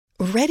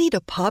Ready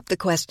to pop the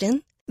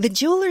question? The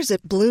jewelers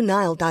at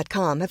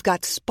BlueNile.com have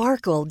got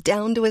sparkle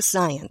down to a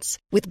science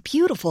with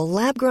beautiful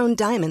lab-grown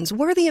diamonds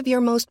worthy of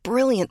your most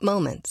brilliant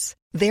moments.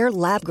 Their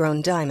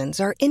lab-grown diamonds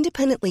are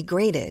independently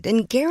graded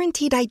and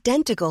guaranteed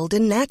identical to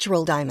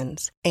natural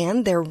diamonds,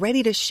 and they're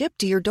ready to ship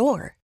to your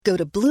door. Go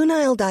to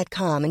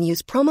BlueNile.com and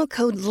use promo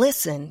code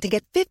LISTEN to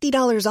get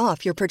 $50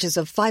 off your purchase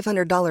of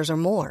 $500 or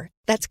more.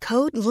 That's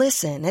code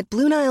LISTEN at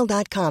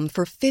BlueNile.com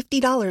for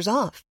 $50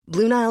 off.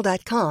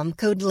 BlueNile.com,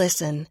 code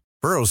LISTEN.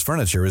 Burrow's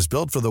furniture is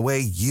built for the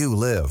way you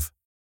live.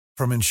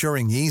 From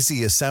ensuring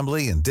easy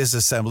assembly and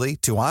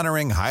disassembly to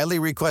honoring highly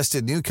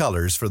requested new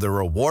colors for their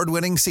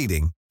award-winning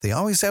seating, they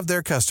always have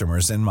their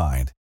customers in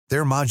mind.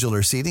 Their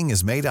modular seating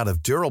is made out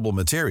of durable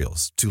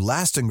materials to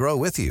last and grow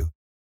with you.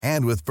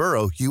 And with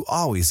Burrow, you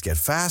always get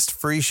fast,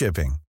 free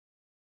shipping.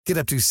 Get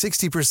up to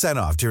 60%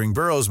 off during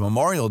Burrow's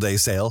Memorial Day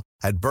sale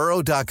at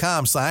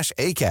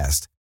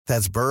burrow.com/ACAST.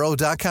 That's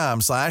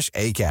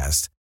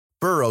burrow.com/ACAST.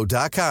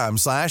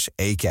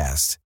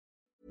 burrow.com/ACAST.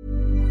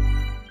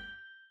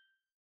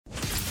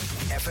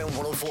 FM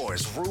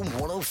 104's Room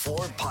 104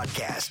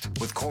 podcast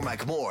with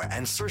Cormac Moore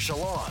and Saoirse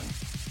Long.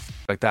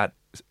 Like that,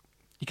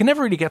 you can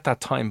never really get that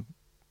time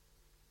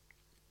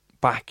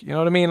back. You know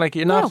what I mean? Like,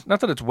 you're not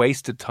that it's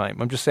wasted time.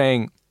 I'm just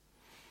saying,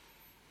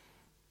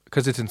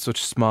 because it's in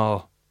such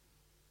small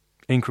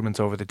increments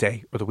over the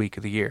day or the week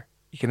or the year,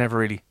 you can never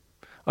really,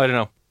 I don't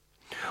know.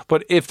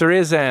 But if there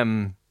is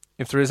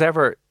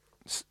ever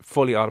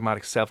fully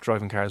automatic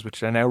self-driving cars, which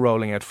they're now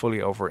rolling out fully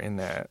over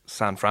in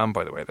San Fran,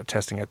 by the way, they're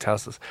testing out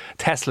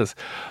Tesla's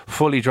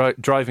fully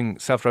driving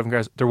self-driving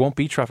cars, there won't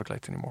be traffic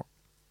lights anymore.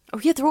 Oh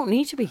yeah, there won't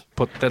need to be.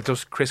 But they'll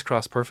just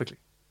crisscross perfectly.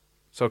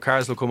 So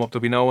cars will come up,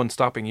 there'll be no one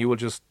stopping.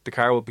 The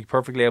car will be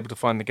perfectly able to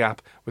find the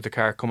gap with the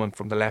car coming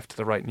from the left to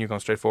the right and you're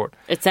going straight forward.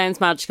 It sounds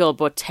magical,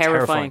 but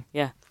terrifying.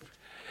 Yeah.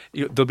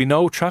 There'll be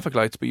no traffic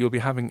lights, but you'll be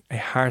having a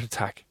heart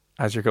attack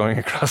as you're going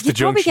across the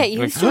junction. You'll probably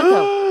get used to it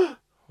though.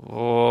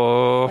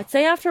 Oh. I'd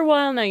say after a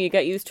while now you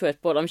get used to it,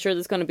 but I'm sure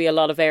there's going to be a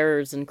lot of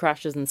errors and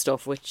crashes and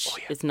stuff, which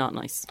is not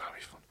nice. That'll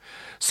be fun.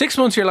 6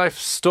 months of your life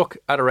stuck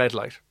at a red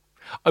light.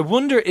 I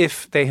wonder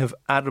if they have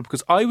added,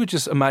 because I would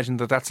just imagine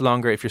that that's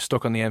longer if you're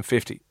stuck on the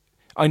M50.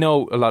 I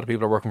know a lot of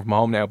people are working from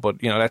home now,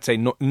 but let's say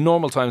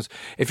normal times,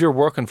 if you're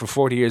working for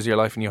 40 years of your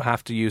life and you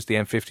have to use the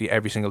M50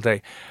 every single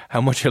day,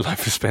 how much of your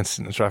life is spent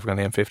in the traffic on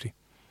the M50?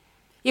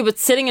 Yeah, but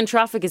sitting in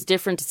traffic is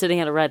different to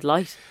sitting at a red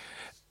light.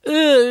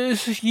 Yeah.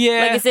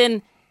 Like, as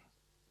in,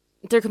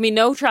 there can be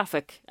no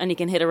traffic and you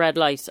can hit a red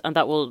light and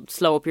that will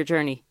slow up your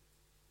journey.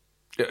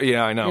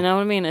 Yeah, I know. You know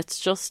what I mean? It's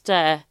just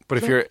but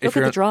if you're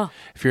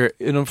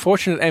an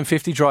unfortunate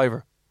M50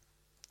 driver,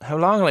 how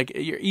long? Like,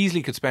 you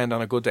easily could spend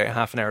on a good day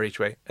half an hour each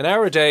way. An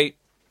hour a day,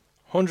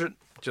 100.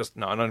 I'm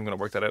not even going to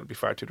work that out. It'd be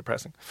far too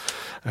depressing.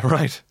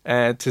 Right.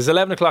 'Tis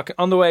 11 o'clock.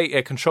 On the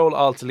way, Control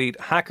Alt Delete.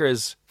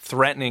 Hackers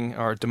threatening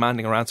or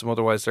demanding a ransom.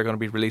 Otherwise, they're going to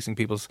be releasing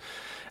people's...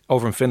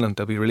 Over in Finland,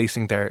 they'll be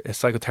releasing their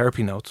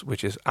psychotherapy notes,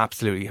 which is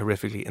absolutely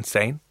horrifically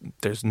insane.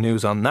 There's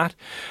news on that.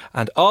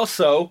 And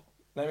also,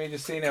 let me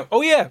just see now.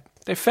 Oh yeah,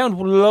 they found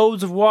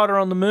loads of water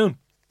on the moon.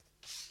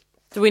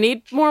 Do we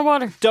need more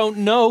water? Don't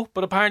know,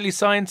 but apparently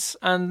science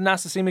and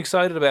NASA seem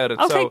excited about it.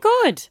 Okay, so,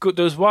 good.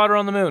 There's water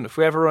on the moon. If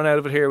we ever run out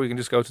of it here, we can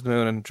just go to the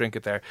moon and drink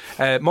it there.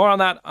 More on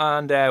that,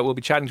 and we'll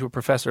be chatting to a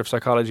professor of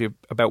psychology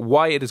about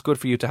why it is good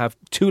for you to have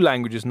 2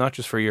 languages, not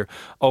just for your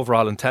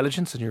overall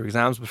intelligence and your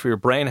exams, but for your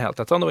brain health.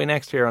 That's on the way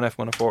next here on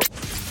F104.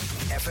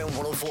 FM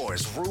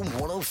 104's Room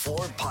 104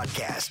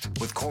 podcast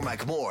with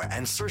Cormac Moore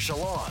and Saoirse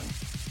Long.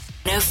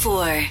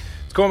 104.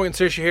 It's Cormac and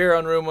Saoirse here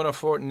on Room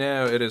 104.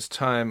 Now it is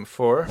time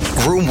for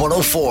Room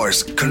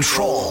 104's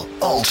Control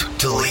Alt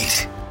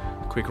Delete.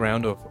 Quick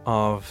roundup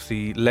of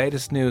the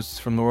latest news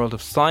from the world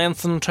of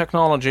science and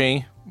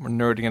technology. We're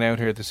nerding it out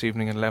here this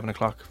evening at 11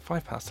 o'clock,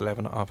 5 past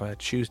 11 of a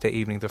Tuesday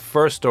evening. The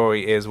first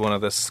story is one of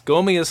the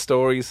scummiest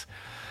stories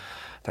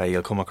that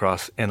you'll come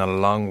across in a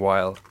long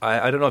while.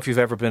 I don't know if you've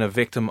ever been a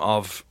victim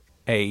of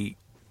a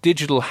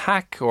digital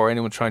hack or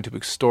anyone trying to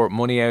extort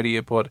money out of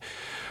you, but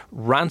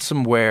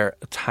ransomware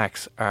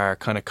attacks are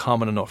kind of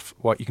common enough.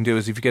 What you can do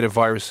is, if you get a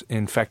virus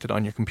infected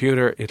on your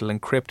computer, it'll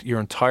encrypt your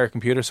entire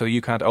computer so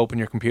you can't open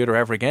your computer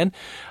ever again,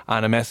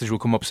 and a message will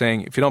come up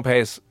saying, if you don't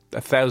pay us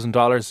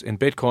 $1,000 in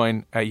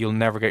Bitcoin, you'll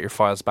never get your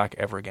files back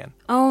ever again.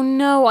 Oh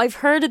no, I've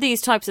heard of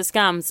these types of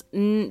scams.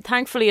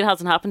 Thankfully it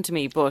hasn't happened to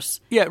me, but...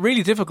 Yeah,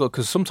 really difficult,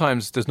 because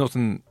sometimes there's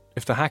nothing,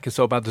 if the hack is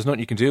so bad, there's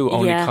nothing you can do,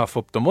 only cough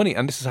up the money.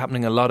 And this is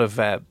happening a lot of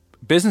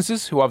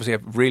businesses who obviously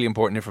have really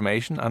important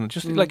information, and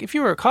just like if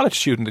you were a college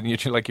student and you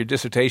like your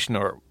dissertation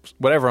or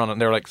whatever on it,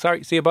 and they're like,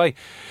 sorry, see you, bye,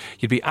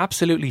 you'd be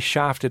absolutely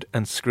shafted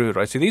and screwed,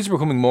 right? So these are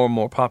becoming more and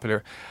more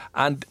popular,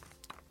 and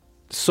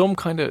some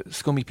kind of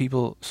scummy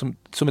people, some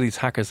of these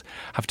hackers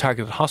have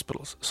targeted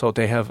hospitals. So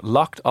they have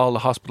locked all the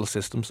hospital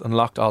systems and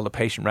locked all the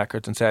patient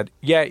records and said,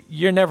 yeah,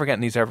 you're never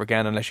getting these ever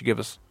again unless you give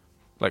us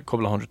like a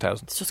couple of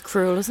 100,000. It's just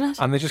cruel, isn't it?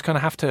 And they just kind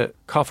of have to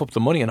cough up the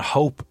money and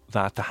hope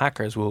that the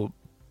hackers will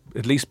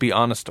at least be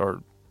honest,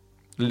 or,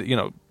 you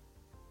know,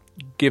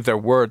 give their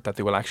word that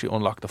they will actually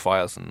unlock the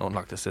files and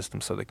unlock the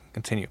system so they can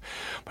continue.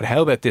 But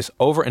how about this?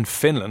 Over in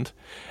Finland,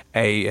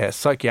 a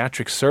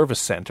psychiatric service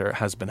centre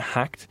has been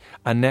hacked,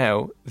 and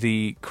now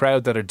the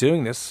crowd that are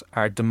doing this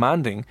are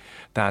demanding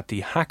that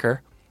the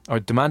hacker, or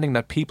demanding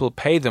that people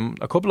pay them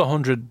a couple of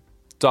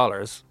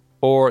 $100,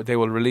 or they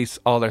will release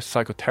all their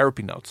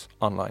psychotherapy notes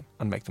online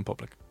and make them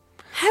public.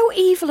 How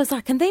evil is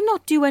that? Can they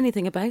not do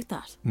anything about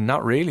that?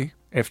 Not really.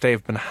 If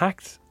they've been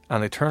hacked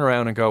and they turn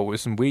around and go,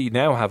 listen, we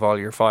now have all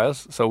your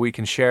files so we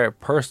can share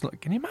personal...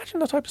 Can you imagine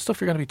the type of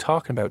stuff you're going to be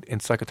talking about in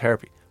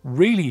psychotherapy?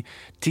 Really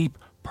deep,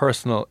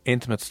 personal,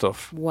 intimate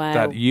stuff. Wow.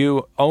 That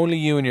only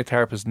you and your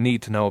therapist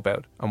need to know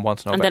about and want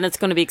to know about. And then it's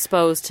going to be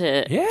exposed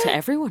to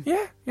everyone.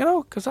 Yeah,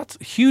 because that's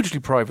hugely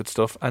private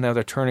stuff. And now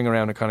they're turning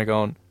around and kind of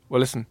going, well,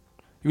 listen,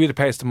 you either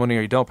pay us the money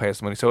or you don't pay us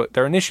the money. So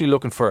they're initially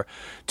looking for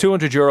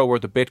 €200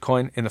 worth of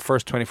Bitcoin in the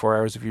first 24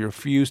 hours. If you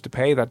refuse to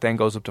pay, that then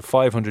goes up to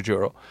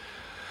 €500.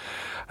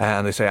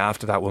 And they say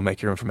after that, we'll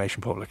make your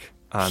information public.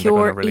 And Pure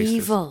they're going to release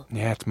evil. This.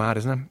 Yeah, it's mad,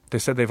 isn't it? They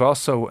said they've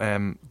also,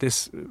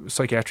 this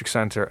psychiatric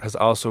centre has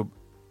also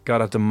got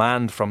a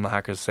demand from the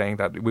hackers saying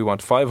that we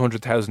want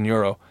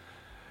 €500,000.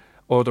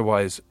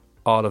 Otherwise,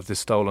 all of this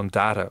stolen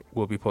data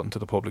will be put into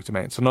the public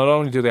domain. So not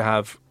only do they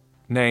have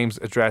names,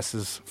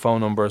 addresses,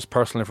 phone numbers,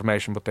 personal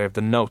information, but they have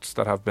the notes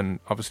that have been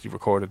obviously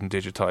recorded and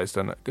digitised.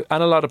 And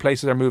a lot of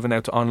places are moving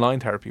out to online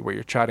therapy where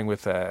you're chatting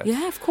with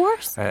yeah, of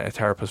course. A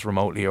therapist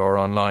remotely or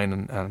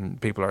online,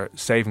 and people are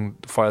saving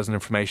the files and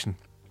information.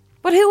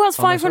 But who has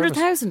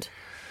 500,000?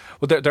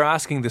 Well, they're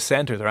asking the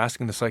centre, they're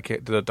asking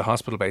the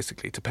hospital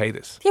basically to pay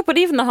this. Yeah, but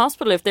even the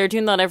hospital, if they're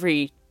doing that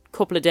every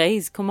couple of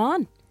days, come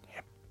on.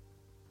 Yep.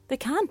 They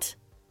can't.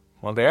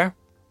 Well, there.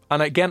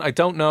 And again, I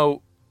don't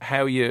know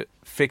how you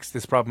fix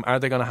this problem. Are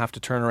they going to have to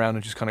turn around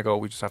and just kind of go,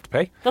 we just have to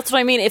pay? That's what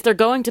I mean. If they're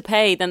going to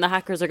pay, then the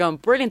hackers are going,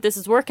 brilliant, this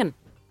is working.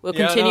 We'll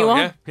continue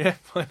on. Yeah,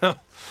 I know.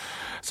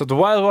 So the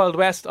Wild Wild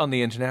West on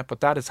the internet,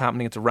 but that is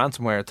happening. It's a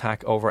ransomware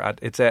attack over at,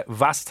 it's a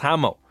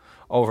Vastaamo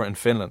over in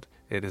Finland.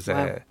 It is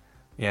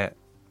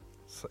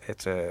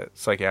it's a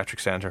psychiatric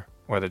centre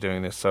where they're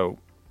doing this. So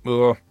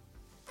go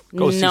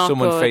see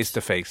someone face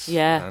to face.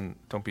 Yeah. And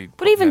don't be.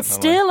 But even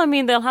still, I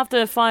mean, they'll have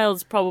the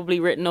files probably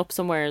written up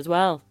somewhere as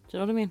well. Do you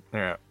know what I mean?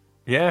 Yeah.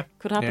 Yeah.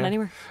 Could happen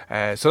anywhere.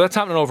 So that's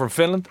happening over in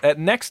Finland.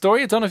 Next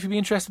story, I don't know if you'd be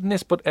interested in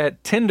this, but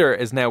Tinder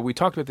is now, we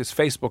talked about this,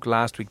 Facebook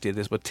last week did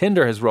this, but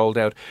Tinder has rolled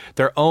out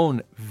their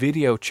own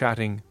video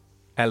chatting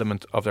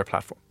element of their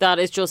platform. That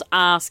is just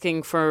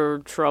asking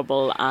for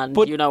trouble, and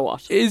but you know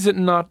what? Is it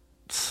not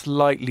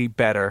slightly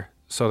better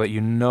so that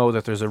you know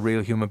that there's a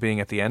real human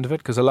being at the end of it?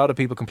 Because a lot of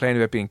people complain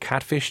about being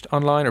catfished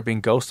online or being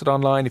ghosted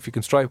online. If you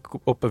can strike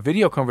up a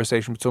video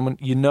conversation with someone,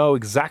 you know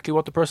exactly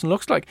what the person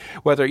looks like.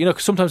 Whether, you know,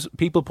 sometimes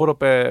people put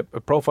up a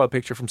profile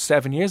picture from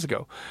 7 years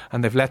ago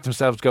and they've let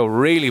themselves go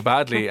really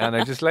badly and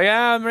they're just like,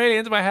 I'm really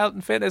into my health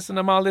and fitness and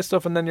I'm all this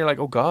stuff, and then you're like,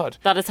 oh God.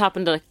 That has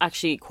happened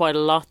actually quite a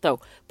lot though.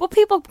 But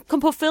people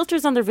can put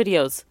filters on their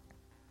videos.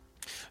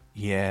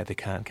 Yeah, they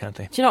can, can't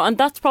they? Do you know, and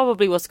that's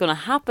probably what's going to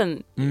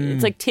happen.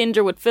 It's like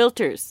Tinder with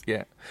filters.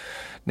 Yeah.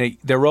 Now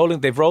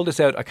they've rolled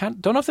this out.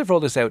 Don't know if they've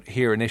rolled this out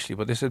here initially,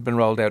 but this had been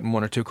rolled out in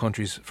 1 or 2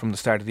 countries from the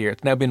start of the year.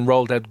 It's now been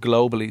rolled out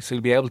globally, so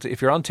you'll be able to,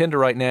 if you're on Tinder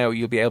right now,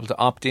 you'll be able to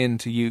opt in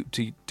to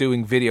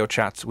doing video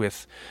chats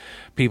with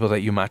people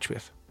that you match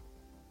with.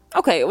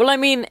 Okay, well, I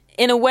mean,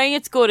 in a way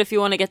it's good if you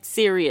want to get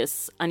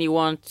serious and you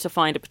want to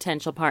find a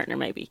potential partner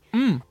maybe.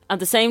 At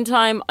the same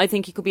time, I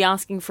think you could be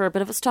asking for a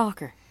bit of a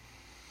stalker.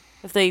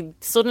 If they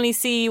suddenly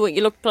see what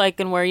you look like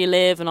and where you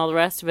live and all the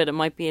rest of it, it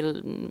might be a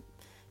bit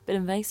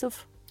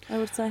invasive, I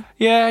would say.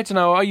 Yeah, I don't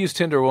know. I used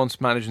Tinder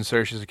once, managing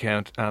Saoirse's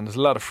account, and there's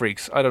a lot of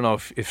freaks. I don't know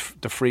if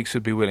the freaks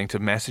would be willing to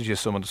message you.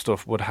 Some of the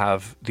stuff would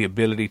have the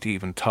ability to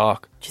even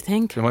talk. Do you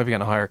think? They might be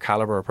getting a higher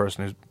calibre of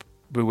person who's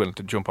be willing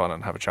to jump on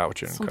and have a chat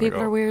with you. Some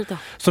people are weird though.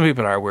 Some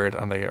people are weird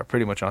and they are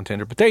pretty much on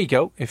Tinder. But there you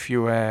go. If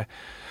you want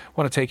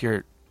to take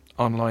your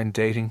online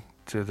dating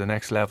to the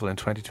next level in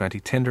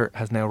 2020, Tinder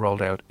has now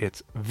rolled out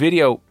its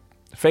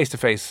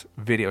face-to-face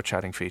video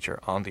chatting feature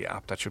on the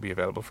app. That should be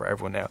available for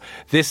everyone now.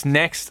 This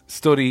next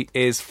study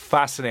is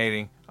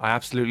fascinating. I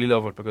absolutely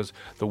love it because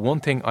the one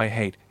thing I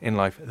hate in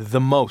life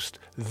the most,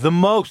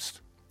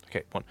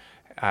 okay, one,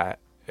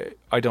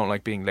 I don't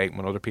like being late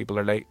when other people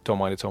are late. Don't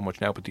mind it so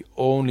much now. But the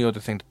only other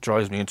thing that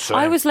drives me insane.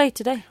 I was late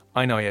today.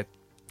 I know, yeah.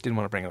 Didn't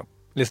want to bring it up.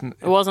 Listen,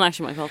 it wasn't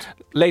actually my fault.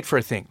 Late for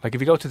a thing. Like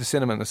if you go to the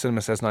cinema and the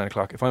cinema says 9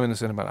 o'clock, if I'm in the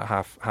cinema at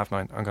half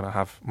 9, I'm going to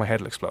have, my head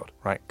will explode,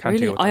 right? Can't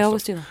really? deal with that I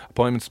always stuff. do that.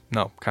 Appointments,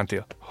 no, can't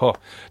deal.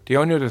 The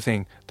only other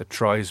thing that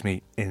drives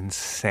me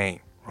insane,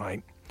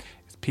 right,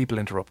 is people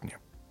interrupting you.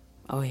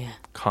 Oh yeah.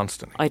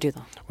 Constantly. I do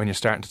that. When you're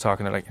starting to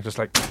talk and you're just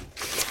like,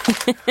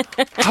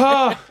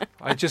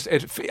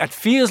 It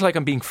feels like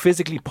I'm being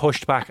physically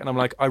pushed back, and I'm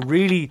like, I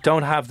really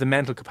don't have the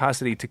mental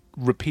capacity to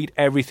repeat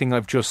everything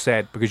I've just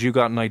said because you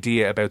got an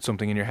idea about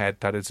something in your head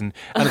that isn't.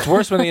 And it's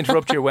worse when they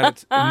interrupt you when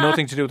it's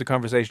nothing to do with the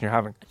conversation you're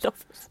having.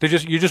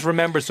 You just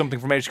remember something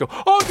from ages. Go,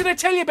 oh, did I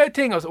tell you about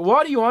thing? I was like,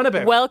 what are you on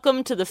about?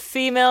 Welcome to the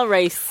female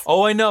race.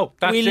 Oh, I know.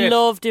 That's we it.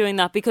 love doing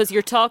that because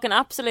you're talking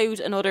absolute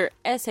and utter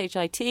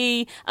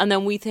shit, and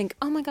then we think,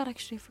 oh my god,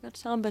 actually I forgot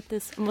to tell him about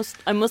this.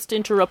 I must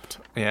interrupt.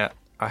 Yeah,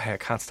 I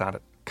can't stand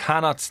it.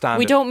 Cannot stand it.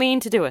 We don't mean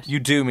to do it. You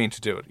do mean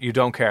to do it. You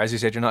don't care. As you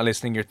said, you're not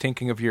listening. You're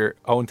thinking of your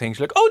own things.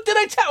 You're like, oh, did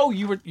I tell? Oh,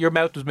 your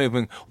mouth was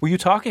moving. Were you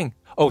talking?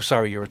 Oh,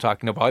 sorry, you were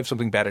talking. No, but I have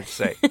something better to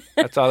say.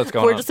 That's all that's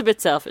going on. We're just a bit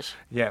selfish.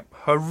 Yeah,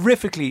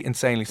 horrifically,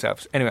 insanely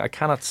selfish. Anyway, I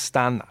cannot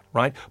stand that,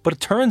 right? But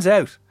it turns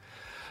out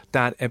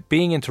that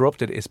being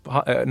interrupted is...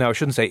 now, I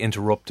shouldn't say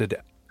interrupted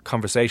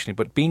conversationally,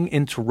 but being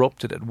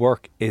interrupted at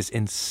work is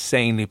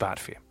insanely bad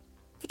for you.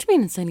 What do you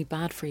mean insanely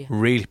bad for you?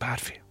 Really bad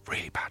for you.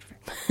 Really bad for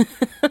you.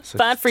 So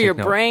bad for your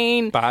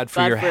brain. Bad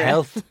for your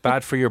health.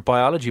 Bad for your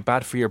biology.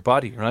 Bad for your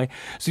body, right?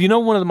 So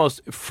one of the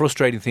most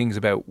frustrating things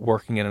about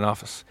working in an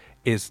office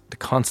is the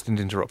constant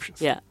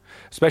interruptions. Yeah.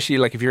 Especially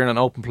like if you're in an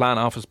open plan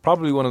office,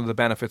 probably one of the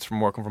benefits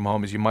from working from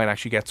home is you might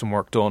actually get some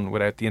work done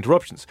without the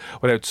interruptions,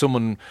 without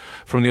someone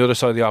from the other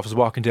side of the office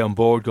walking down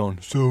board going,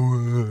 so,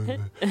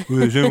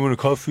 is anyone a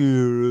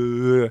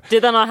coffee?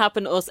 Did that not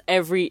happen to us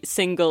every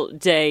single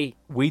day?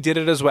 We did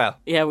it as well.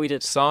 Yeah, we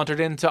did.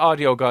 Sauntered into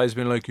audio guys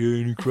being like,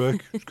 yeah, any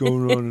crack? What's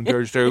going on in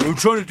Thursday? I'm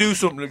trying to do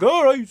something. Like,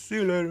 all right, see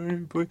you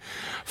later.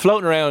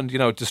 Floating around,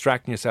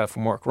 distracting yourself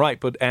from work. Right,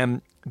 but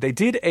they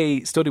did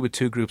a study with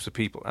two groups of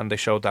people, and they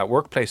showed that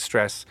workplace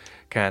stress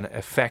can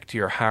affect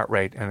your heart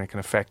rate and it can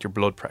affect your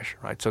blood pressure,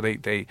 right? So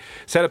they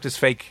set up this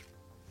fake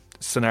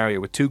scenario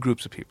with two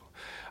groups of people,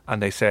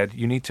 and they said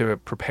you need to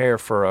prepare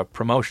for a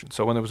promotion.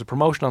 So when there was a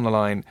promotion on the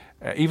line,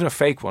 even a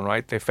fake one,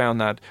 right, they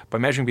found that by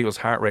measuring people's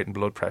heart rate and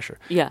blood pressure,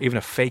 even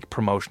a fake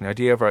promotion, the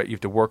idea of you have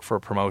to work for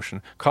a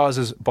promotion,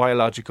 causes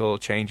biological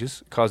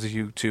changes, causes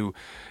you to,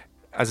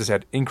 as I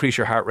said, increase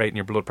your heart rate and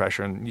your blood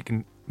pressure, and you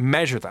can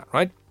measure that,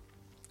 right?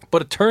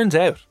 But it turns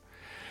out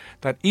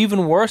that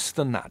even worse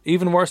than that,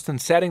 even worse than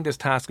setting this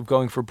task of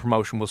going for a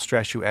promotion will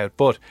stress you out,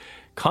 but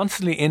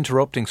constantly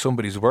interrupting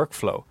somebody's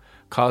workflow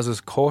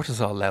causes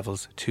cortisol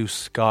levels to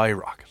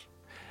skyrocket.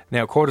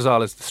 Now,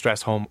 cortisol is the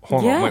stress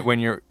hormone. Yeah.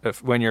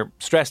 When you're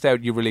stressed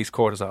out, you release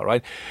cortisol,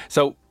 right?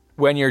 So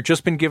when you're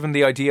just been given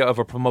the idea of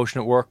a promotion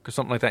at work or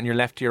something like that and you're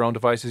left to your own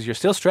devices, you're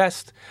still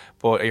stressed,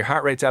 but your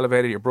heart rate's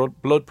elevated, your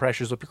blood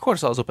pressure's up, your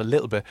cortisol's up a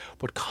little bit,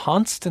 but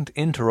constant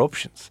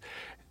interruptions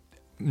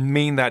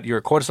mean that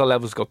your cortisol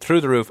levels go through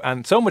the roof,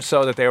 and so much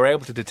so that they were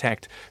able to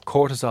detect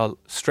cortisol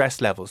stress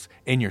levels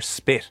in your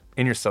spit,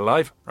 in your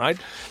saliva, right?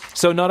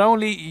 So not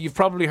only, you've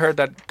probably heard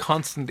that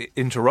constant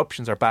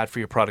interruptions are bad for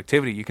your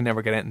productivity, you can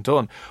never get anything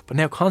done, but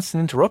now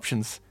constant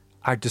interruptions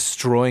are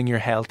destroying your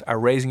health, are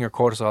raising your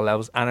cortisol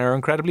levels, and are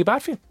incredibly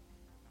bad for you.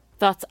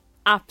 That's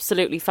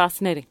absolutely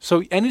fascinating.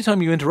 So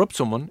anytime you interrupt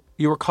someone,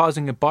 you are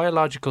causing a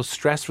biological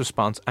stress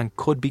response and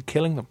could be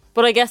killing them.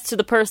 But I guess to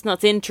the person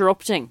that's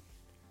interrupting,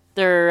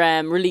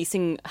 they're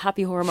releasing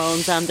happy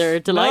hormones and they're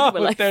delighted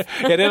with life.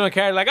 They don't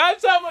care. Like, I have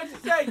so much to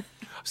say.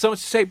 So much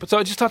to say. But so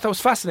I just thought that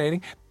was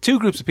fascinating. Two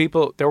groups of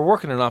people, they were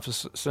working in an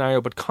office scenario,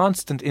 but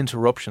constant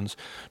interruptions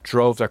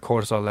drove their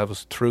cortisol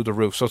levels through the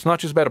roof. So it's not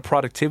just about a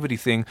productivity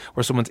thing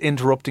where someone's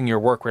interrupting your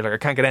work, where like, I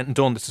can't get anything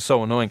done, this is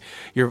so annoying.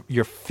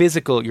 Your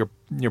physical,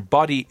 your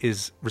body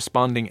is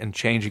responding and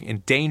changing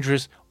in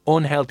dangerous,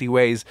 unhealthy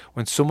ways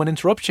when someone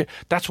interrupts you.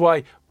 That's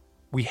why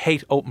we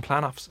hate open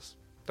plan offices.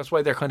 That's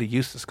why they're kind of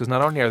useless, because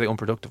not only are they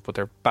unproductive, but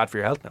they're bad for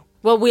your health now.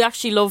 Well, we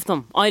actually love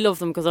them. I love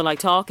them because I like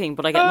talking,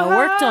 but I get no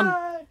work done.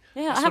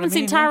 Yeah, That's I haven't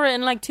seen Tara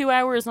in like 2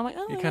 hours, and I'm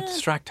like, oh, you can't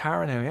distract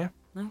Tara now, yeah?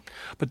 No.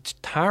 But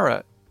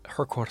Tara,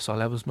 her cortisol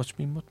levels must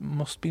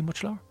be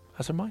much lower,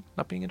 as her mind,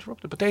 not being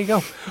interrupted. But there you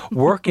go.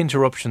 Work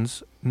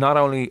interruptions, not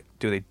only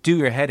do they do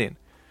your head in,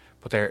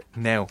 but they're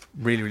now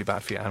really, really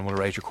bad for you and will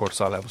raise your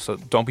cortisol levels. So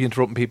don't be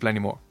interrupting people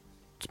anymore.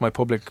 It's my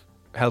public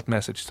health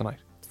message tonight.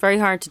 It's very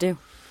hard to do.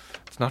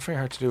 It's not very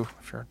hard to do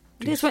if you're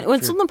it is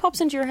when something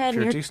pops into your head and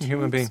you're you're a decent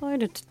human being.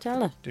 Decided to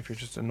tell it. If you're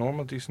just a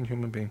normal, decent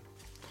human being.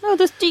 No,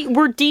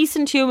 we're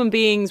decent human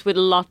beings with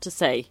a lot to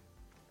say.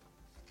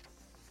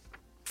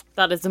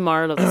 That is the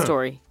moral of the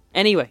story.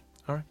 Anyway,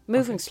 all right,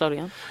 moving slowly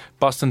on.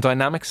 Boston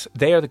Dynamics,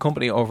 they are the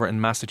company over in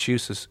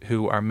Massachusetts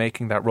who are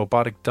making that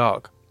robotic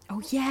dog.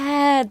 Oh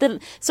yeah,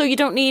 so you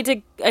don't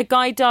need a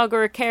guide dog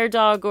or a care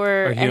dog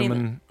or a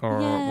human or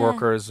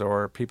workers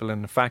or people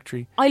in the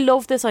factory. I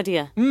love this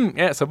idea.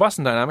 Yeah, so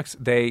Boston Dynamics,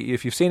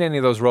 if you've seen any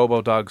of those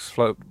robo dogs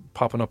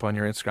popping up on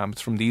your Instagram,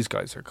 it's from these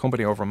guys. They're a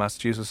company over in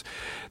Massachusetts.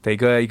 You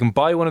can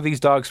buy one of these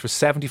dogs for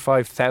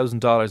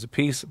 $75,000 a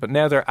piece, but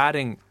now they're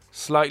adding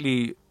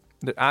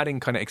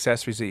kind of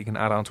accessories that you can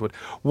add onto it.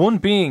 One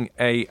being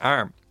a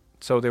arm.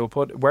 So they will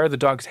put where the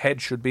dog's head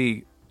should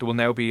be. There will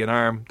now be an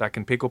arm that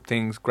can pick up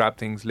things, grab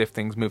things, lift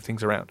things, move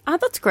things around. Ah,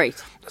 that's great.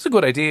 That's a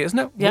good idea, isn't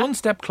it? Yeah. One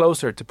step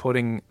closer to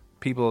putting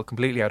people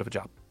completely out of a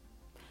job.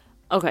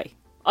 Okay.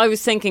 I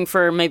was thinking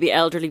for maybe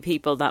elderly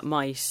people that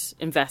might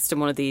invest in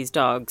one of these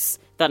dogs,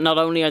 that not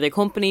only are they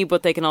company,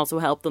 but they can also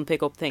help them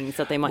pick up things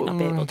that they might not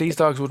be able to. These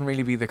dogs wouldn't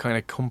really be the kind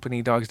of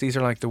company dogs. These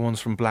are like the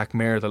ones from Black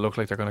Mirror that look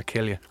like they're going to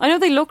kill you. I know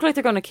they look like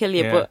they're going to kill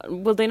you, Yeah. but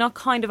will they not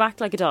kind of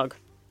act like a dog?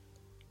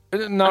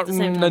 Not, At the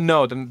same time?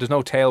 no, there's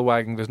no tail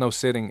wagging, there's no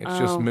sitting. It's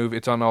just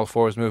it's on all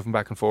fours, moving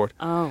back and forth,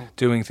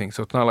 doing things.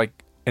 So it's not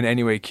like in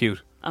any way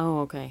cute. Oh,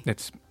 okay.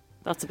 It's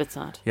That's a bit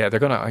sad. Yeah,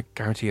 I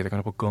guarantee you, they're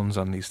going to put guns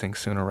on these things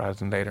sooner rather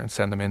than later and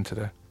send them into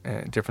the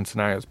different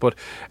scenarios. But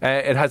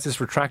it has this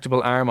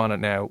retractable arm on it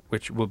now,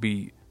 which will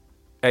be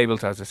able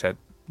to, as I said,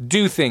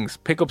 do things,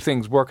 pick up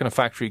things, work in a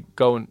factory,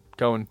 go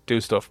and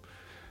do stuff.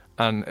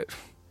 And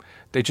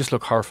they just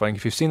look horrifying.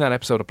 If you've seen that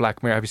episode of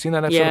Black Mirror, have you seen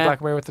that episode of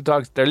Black Mirror with the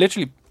dogs? They're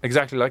literally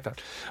exactly like that.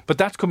 But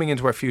that's coming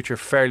into our future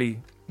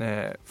fairly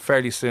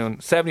soon.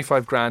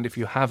 75 grand if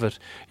you have it.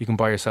 You can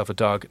buy yourself a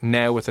dog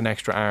now with an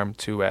extra arm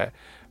to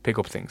pick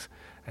up things.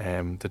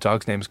 The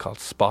dog's name is called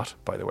Spot,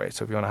 by the way,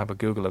 so if you want to have a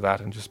Google of that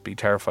and just be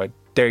terrified,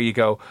 there you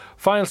go.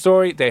 Final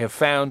story, they have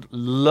found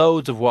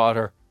loads of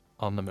water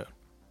on the moon.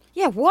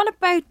 Yeah, what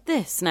about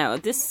this now?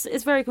 This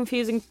is very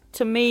confusing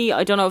to me.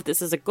 I don't know if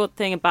this is a good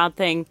thing, a bad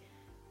thing.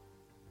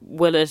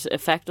 Will it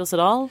affect us at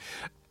all?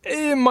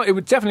 It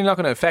would definitely not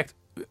going to affect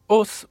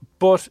us,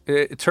 but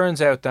it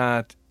turns out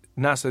that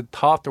NASA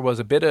thought there was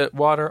a bit of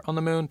water on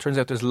the moon. Turns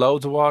out there's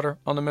loads of water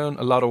on the moon,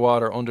 a lot of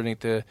water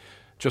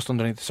just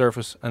underneath the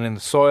surface and in the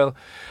soil.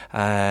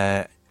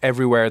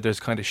 Everywhere there's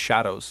kind of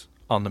shadows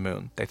on the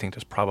moon. They think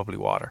there's probably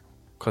water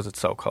because it's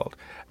so cold.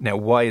 Now,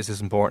 why is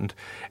this important?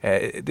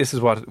 This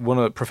is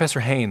what Professor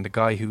Hayne, the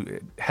guy who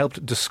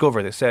helped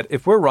discover this, said,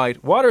 if we're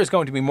right, water is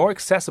going to be more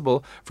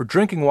accessible for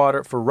drinking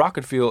water, for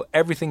rocket fuel,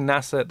 everything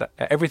that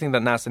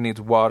NASA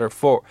needs water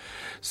for.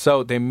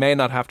 So they may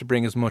not have to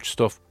bring as much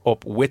stuff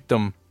up with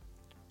them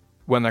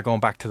when they're going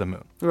back to the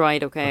moon.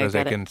 Right, okay, because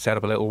they can set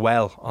up a little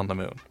well on the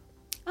moon.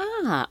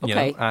 Ah,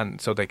 okay. You know, and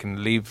so they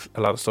can leave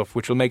a lot of stuff,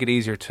 which will make it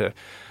easier to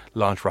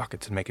launch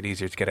rockets and make it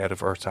easier to get out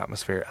of Earth's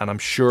atmosphere. And I'm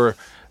sure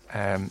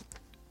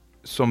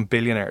some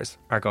billionaires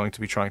are going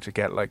to be trying to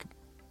get like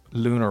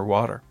lunar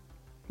water.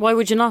 Why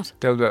would you not?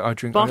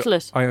 Bottle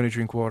it. I only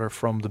drink water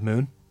from the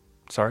moon.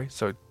 Sorry,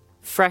 so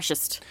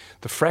freshest.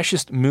 The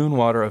freshest moon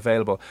water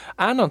available.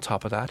 And on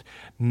top of that,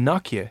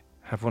 Nokia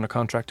have won a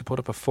contract to put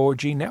up a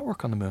 4G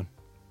network on the moon.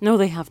 No,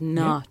 they have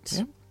not.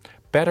 Yeah.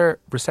 Better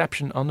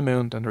reception on the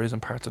moon than there is in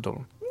parts of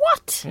Dublin.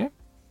 What? Yeah.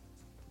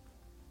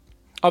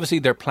 Obviously,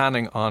 they're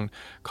planning on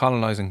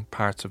colonising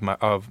parts of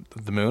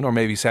the moon, or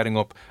maybe setting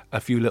up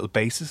a few little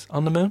bases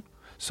on the moon,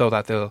 so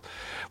that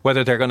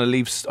whether they're going to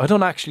leave. I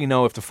don't actually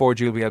know if the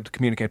 4G will be able to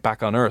communicate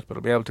back on Earth, but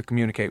it'll be able to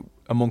communicate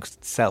amongst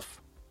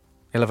itself.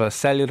 You'll have a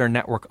cellular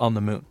network on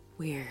the moon.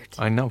 Weird.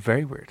 I know,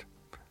 very weird.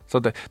 So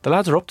the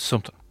lads are up to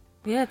something.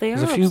 Yeah, they are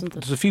up to something.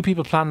 There's a few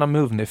people planning on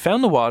moving. They've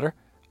found the water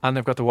and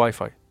they've got the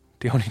Wi-Fi.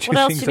 The only two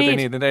things that they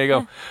need. And there you go.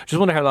 Yeah. Just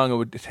wonder how long it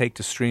would take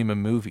to stream a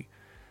movie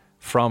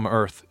from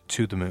Earth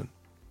to the moon.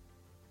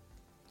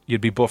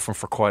 You'd be buffering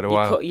for quite a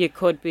while. You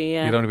could be,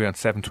 yeah. You'd only be on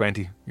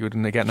 720. You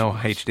wouldn't get no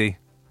HD.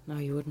 No,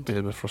 you wouldn't. Be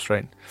a bit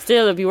frustrating.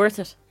 Still, it'd be worth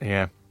it.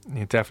 Yeah,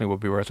 it definitely would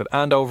be worth it.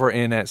 And over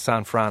in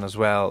San Fran as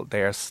well,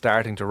 they are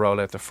starting to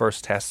roll out the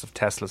first tests of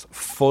Tesla's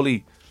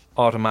fully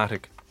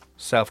automatic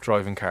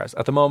self-driving cars.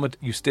 At the moment,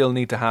 you still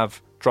need to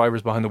have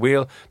drivers behind the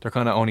wheel. They're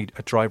kind of only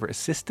a driver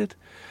assisted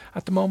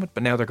at the moment,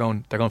 but now they're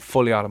going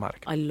fully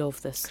automatic. I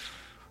love this.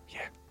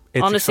 Yeah,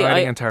 it's honestly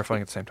exciting and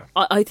terrifying at the same time.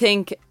 I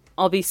think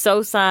I'll be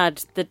so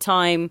sad the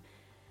time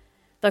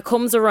that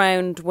comes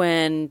around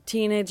when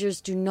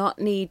teenagers do not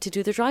need to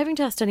do their driving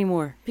test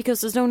anymore because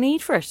there's no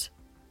need for it.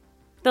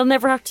 They'll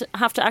never have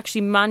to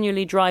actually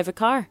manually drive a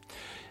car.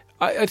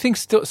 I think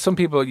still some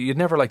people, you'd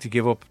never like to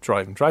give up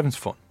driving. Driving's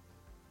fun.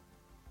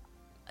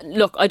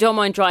 Look, I don't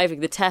mind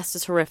driving. The test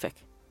is horrific.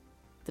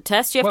 The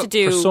test you have to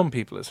do... for some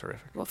people it's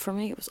horrific. Well, for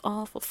me it was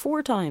awful.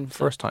 4 times.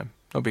 First time.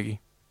 No biggie.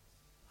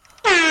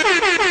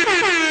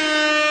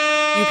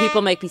 You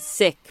people make me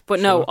sick. But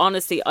no,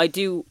 honestly, I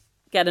do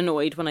get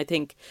annoyed when I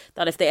think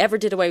that if they ever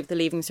did away with the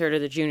Leaving Cert or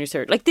the Junior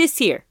Cert, like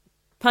this year,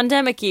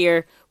 pandemic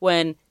year,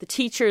 when the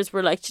teachers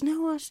were like, do you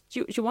know what?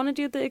 Do you want to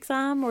do the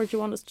exam or do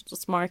you want us to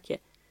just mark you?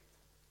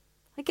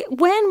 Like,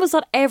 when was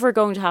that ever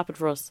going to happen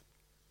for us?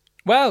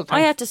 Well,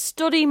 I had to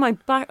study my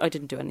back... I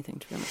didn't do anything,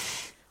 to be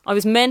honest. I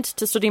was meant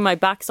to study my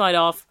backside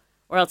off,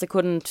 or else I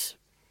couldn't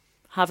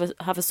have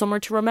a summer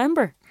to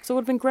remember. So I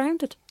would have been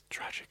grounded.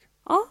 Tragic.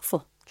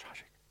 Awful.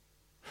 Tragic.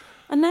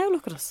 And now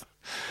look at us.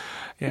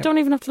 Yeah. You don't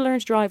even have to learn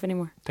to drive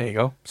anymore. There you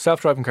go.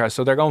 Self-driving cars.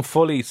 So they're going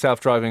fully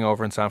self-driving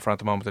over in San Fran at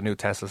the moment, the new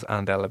Teslas,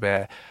 and they'll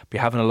be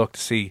having a look to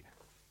see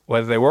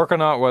whether they work or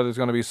not, whether there's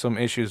going to be some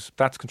issues.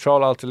 That's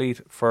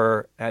Control-Alt-Delete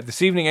for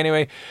this evening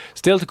anyway.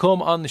 Still to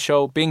come on the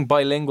show, being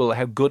bilingual,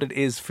 how good it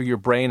is for your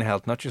brain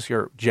health, not just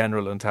your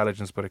general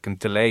intelligence, but it can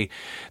delay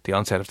the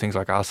onset of things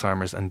like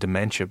Alzheimer's and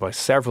dementia by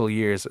several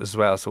years as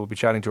well. So we'll be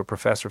chatting to a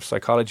professor of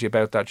psychology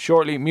about that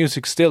shortly.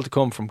 Music still to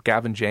come from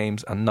Gavin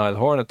James and Niall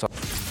Hornet.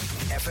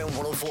 FM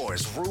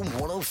 104's Room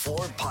 104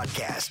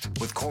 podcast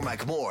with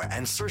Cormac Moore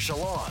and Saoirse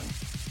Long.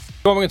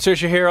 Cormac and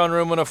Saoirse here on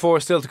Room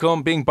 104, still to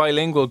come. Being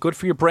bilingual, good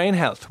for your brain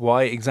health.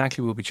 Why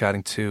exactly? We'll be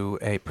chatting to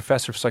a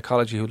professor of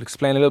psychology who will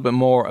explain a little bit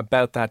more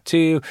about that to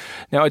you.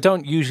 Now, I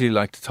don't usually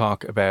like to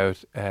talk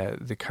about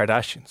the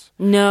Kardashians.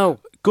 No.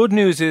 Good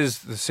news is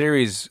the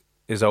series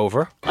is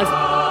over.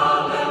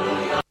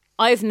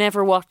 I've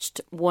never watched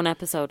one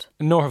episode.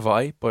 Nor have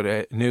I,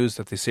 but news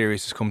that the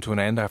series has come to an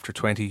end after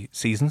 20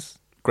 seasons.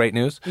 Great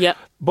news. Yep.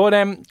 But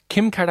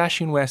Kim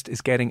Kardashian West is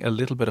getting a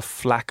little bit of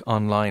flack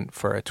online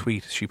for a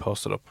tweet she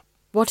posted up.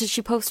 What did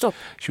she post up?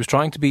 She was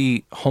trying to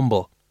be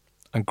humble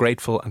and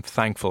grateful and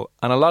thankful,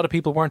 and a lot of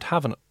people weren't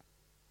having it.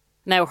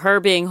 Now, her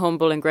being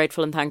humble and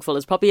grateful and thankful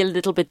is probably a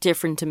little bit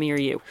different to me or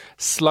you.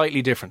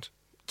 Slightly different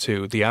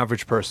to the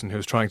average person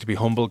who's trying to be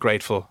humble,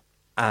 grateful,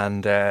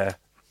 and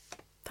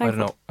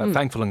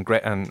thankful and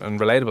great and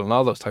relatable and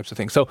all those types of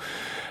things. So,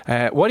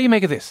 what do you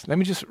make of this? Let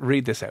me just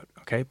read this out,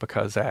 okay?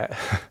 Because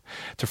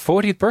it's her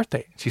 40th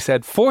birthday. She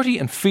said, 40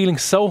 and feeling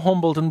so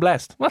humbled and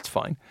blessed. Well, that's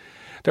fine.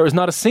 There is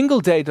not a single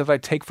day that I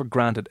take for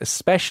granted,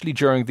 especially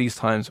during these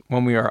times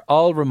when we are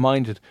all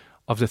reminded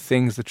of the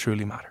things that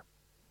truly matter.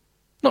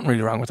 Nothing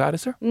really wrong with that,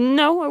 is there?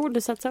 No, I wouldn't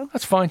have said so.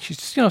 That's fine. She's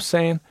just,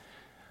 saying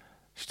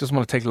she doesn't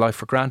want to take life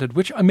for granted,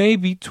 which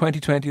maybe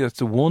 2020, that's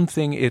the one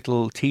thing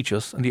it'll teach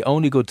us. And the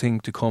only good thing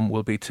to come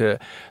will be to,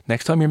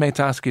 next time your mates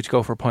ask you to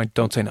go for a pint,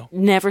 don't say no.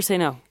 Never say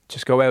no.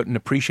 Just go out and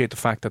appreciate the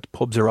fact that the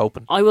pubs are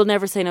open. I will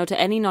never say no to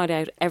any night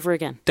out ever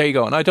again. There you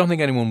go. And I don't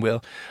think anyone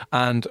will.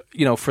 And,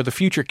 for the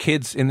future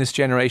kids in this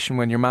generation,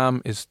 when your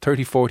mum is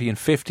 30, 40 and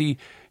 50,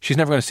 she's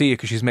never going to see you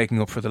because she's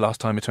making up for the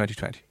lost time of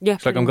 2020. Yeah,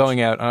 it's like, I'm going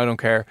out and I don't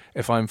care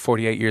if I'm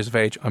 48 years of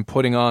age. I'm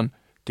putting on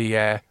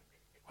the,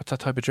 what's that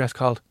type of dress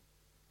called?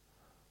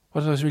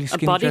 What are those really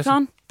skinny dresses?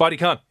 bodycon?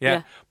 Bodycon,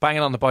 yeah.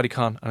 Banging on the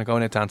bodycon and I'm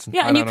going out dancing.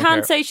 Yeah, and you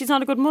can't say she's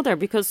not a good mother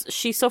because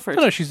she suffered.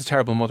 No, she's a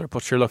terrible mother,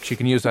 but sure, look, she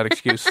can use that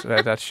excuse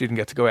that she didn't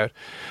get to go out.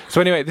 So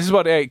anyway, this is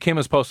what Kim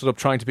has posted up,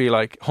 trying to be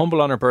like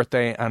humble on her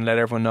birthday and let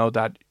everyone know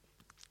that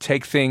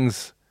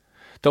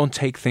don't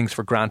take things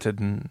for granted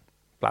and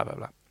blah, blah,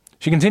 blah.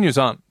 She continues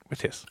on with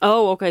this.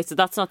 Oh, okay, so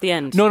that's not the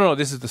end. No,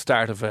 this is the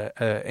start of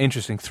an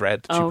interesting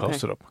thread that she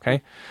posted up,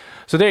 okay?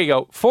 So there you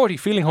go, 40,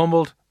 feeling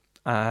humbled.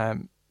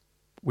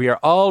 We are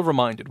all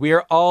reminded, we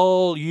are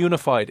all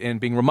unified in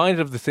being reminded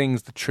of the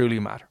things that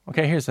truly matter.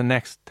 Okay, here's the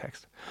next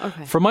text.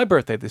 Okay. For my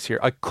birthday this year,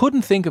 I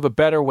couldn't think of a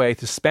better way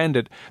to spend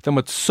it than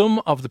with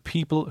some of the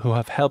people who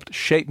have helped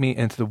shape me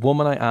into the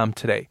woman I am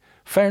today.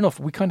 Fair enough,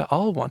 we kind of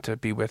all want to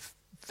be with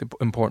the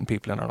important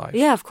people in our lives.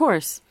 Yeah, of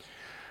course.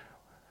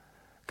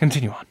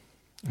 Continue on.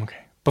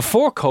 Okay.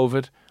 Before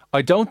COVID,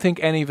 I don't think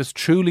any of us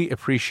truly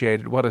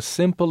appreciated what a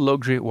simple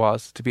luxury it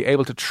was to be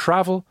able to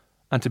travel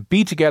and to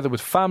be together with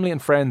family and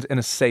friends in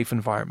a safe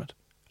environment.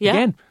 Yeah.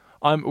 Again,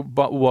 I'm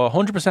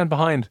 100%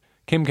 behind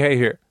Kim K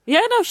here. Yeah,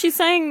 no, she's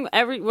saying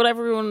what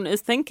everyone is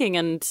thinking,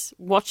 and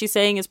what she's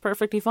saying is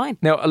perfectly fine.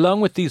 Now,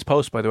 along with these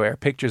posts, by the way, are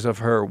pictures of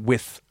her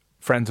with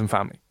friends and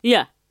family.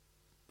 Yeah,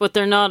 but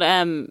they're not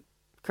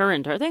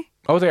current, are they?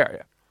 Oh, they are,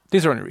 yeah.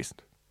 These are only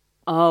recent.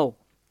 Oh.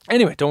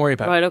 Anyway, don't worry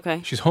about it. Right,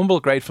 okay. She's humble,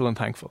 grateful and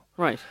thankful.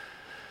 Right.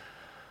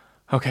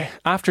 Okay,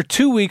 after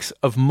 2 weeks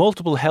of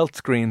multiple health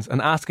screens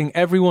and asking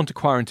everyone to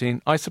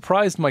quarantine, I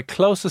surprised my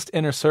closest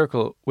inner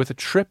circle with a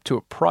trip to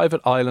a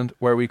private island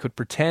where we could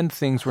pretend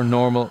things were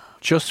normal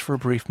just for a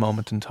brief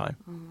moment in time.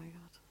 Oh my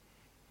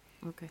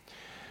God. Okay.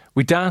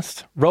 We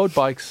danced, rode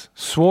bikes,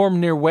 swarmed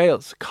near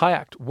whales,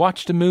 kayaked,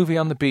 watched a movie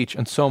on the beach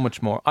and so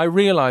much more. I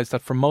realised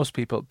that for most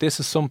people, this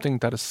is something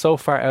that is so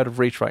far out of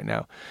reach right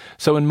now.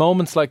 So in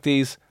moments like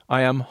these,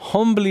 I am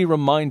humbly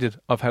reminded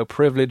of how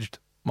privileged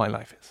my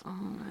life is. Oh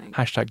my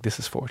Hashtag this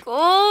is 40.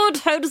 God,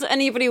 how does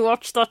anybody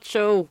watch that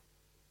show?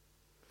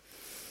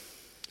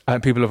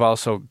 People have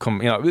also come,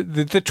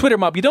 the Twitter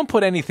mob. You don't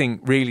put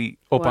anything really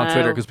up on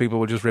Twitter because people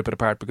will just rip it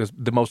apart, because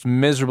the most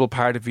miserable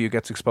part of you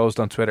gets exposed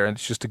on Twitter, and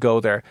it's just to go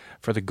there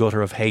for the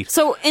gutter of hate.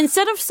 So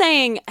instead of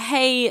saying,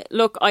 hey,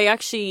 look, I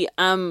actually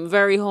am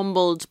very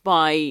humbled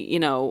by,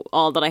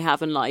 all that I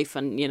have in life,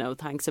 and,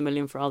 thanks a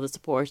million for all the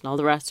support and all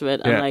the rest of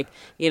it. And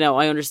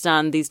I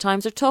understand these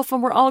times are tough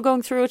and we're all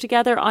going through it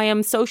together. I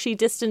am socially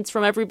distanced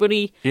from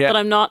everybody that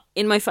I'm not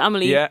in my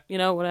family,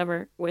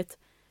 whatever, with.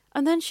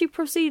 And then she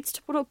proceeds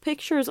to put up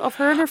pictures of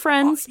her and her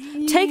friends,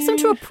 takes them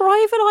to a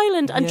private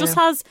island and just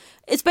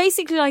it's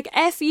basically like,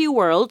 F you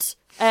world,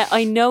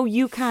 I know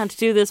you can't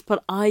do this,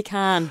 but I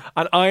can.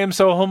 And I am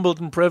so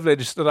humbled and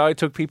privileged that I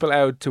took people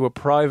out to a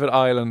private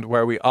island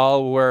where we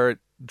all were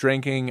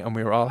drinking and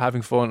we were all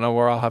having fun and we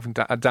were all having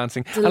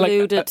dancing.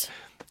 Deluded.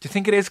 Do you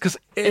think it is? Because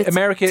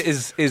America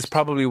is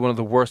probably one of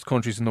the worst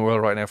countries in the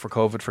world right now for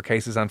COVID, for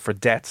cases and for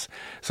deaths.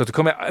 So to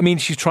come out, I mean,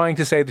 she's trying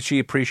to say that she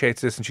appreciates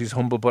this and she's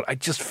humble, but I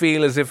just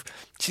feel as if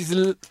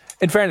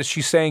in fairness,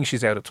 she's saying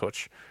she's out of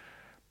touch.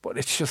 But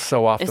it's just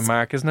so off the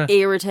mark, isn't it?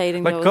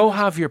 Irritating. Like, go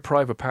have your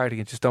private party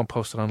and just don't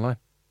post it online.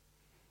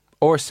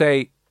 Or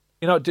say,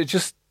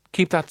 just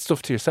keep that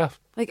stuff to yourself.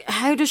 Like,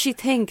 how does she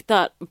think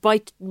that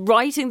by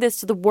writing this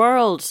to the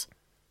world,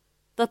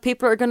 that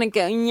people are going to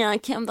go, yeah,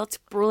 Kim, that's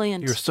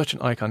brilliant. You're such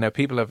an icon. Now,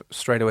 people have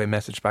straight away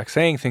messaged back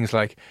saying things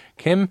like,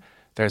 Kim,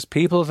 There's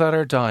people that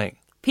are dying.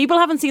 People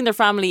haven't seen their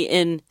family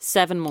in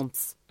 7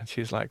 months. And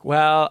she's like,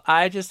 well,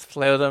 I just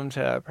flew them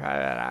to a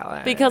private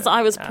island. Because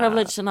I was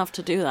privileged enough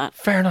to do that.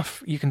 Fair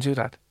enough. You can do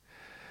that.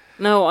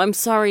 No, I'm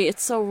sorry.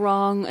 It's so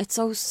wrong. It's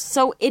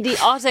so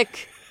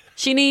idiotic.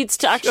 She needs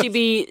to actually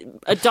be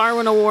a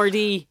Darwin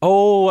awardee.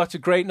 Oh, that's a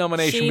great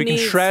nomination. She We can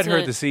needs shred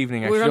her to- this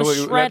evening. We're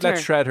Actually, going to shred her.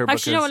 Let's shred her.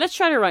 Actually, no, let's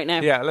shred her right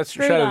now. Yeah, let's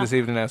Screw shred her that. this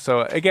evening now.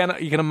 So again,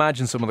 you can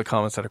imagine some of the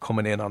comments that are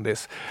coming in on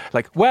this.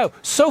 Like, wow,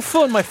 so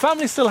fun. My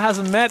family still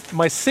hasn't met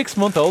my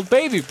 6-month-old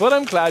baby, but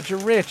I'm glad you're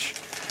rich.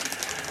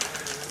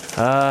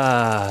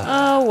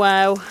 Oh,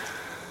 wow.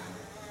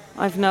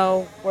 I've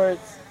no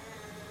words.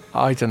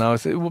 I don't know.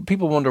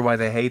 People wonder why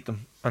they hate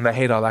them. And they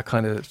hate all that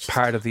kind of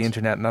part of the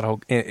internet and that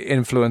whole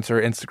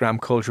influencer Instagram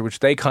culture, which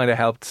they kind of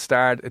helped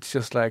start. It's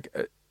just like...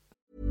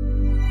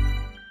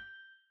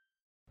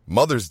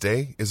 Mother's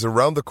Day is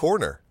around the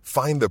corner.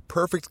 Find the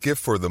perfect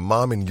gift for the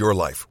mom in your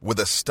life with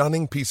a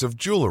stunning piece of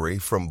jewelry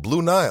from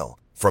Blue Nile.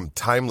 From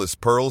timeless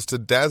pearls to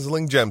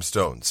dazzling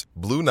gemstones,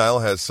 Blue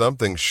Nile has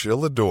something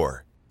she'll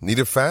adore. Need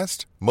it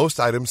fast? Most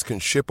items can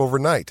ship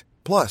overnight.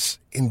 Plus,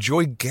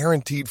 enjoy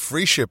guaranteed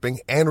free shipping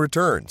and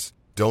returns.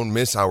 Don't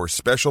miss our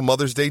special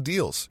Mother's Day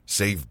deals.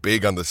 Save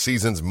big on the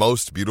season's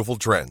most beautiful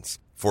trends.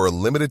 For a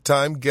limited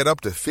time, get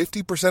up to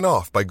 50%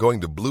 off by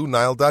going to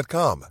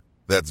BlueNile.com.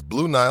 That's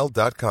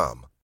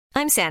BlueNile.com.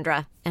 I'm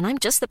Sandra, and I'm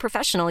just the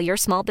professional your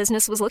small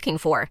business was looking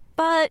for.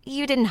 But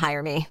you didn't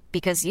hire me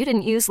because you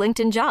didn't use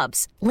LinkedIn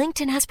Jobs.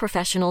 LinkedIn has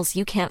professionals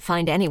you can't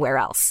find anywhere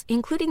else,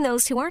 including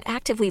those who aren't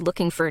actively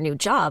looking for a new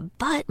job,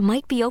 but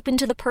might be open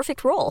to the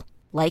perfect role,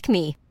 like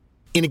me.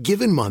 In a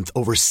given month,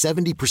 over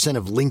 70%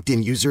 of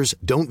LinkedIn users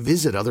don't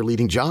visit other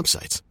leading job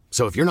sites.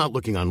 So if you're not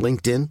looking on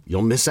LinkedIn,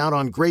 you'll miss out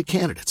on great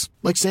candidates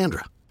like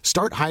Sandra.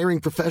 Start hiring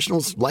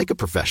professionals like a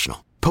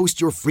professional. Post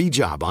your free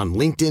job on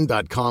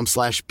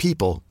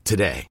linkedin.com/people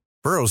today.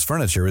 Burrow's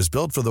furniture is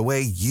built for the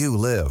way you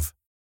live.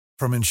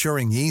 From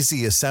ensuring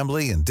easy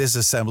assembly and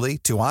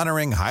disassembly to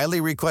honoring highly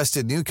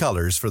requested new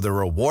colors for their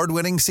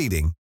award-winning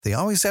seating, they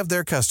always have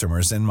their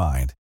customers in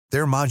mind.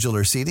 Their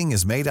modular seating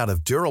is made out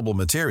of durable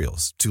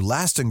materials to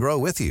last and grow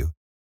with you.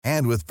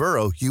 And with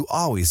Burrow, you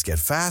always get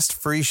fast,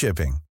 free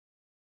shipping.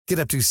 Get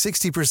up to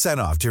 60%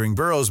 off during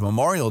Burrow's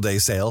Memorial Day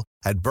sale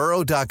at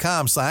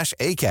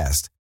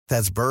burrow.com/ACAST.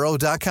 That's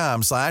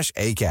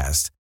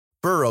burrow.com/ACAST.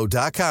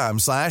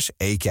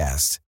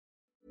 burrow.com/ACAST.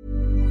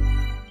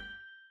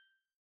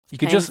 You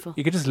could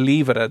just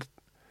leave it at...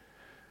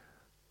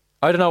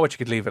 I don't know what you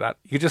could leave it at.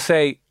 You could just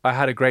say, I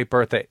had a great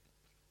birthday.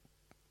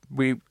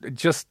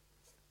 Just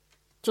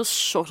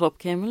shut up,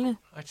 Kim, will you?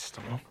 I just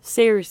don't know.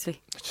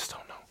 Seriously. I just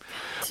don't know.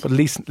 But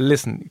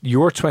listen,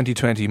 your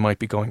 2020 might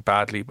be going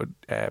badly, but...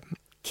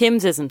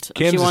 Kim's isn't.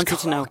 She wanted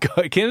to know.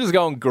 Kim's is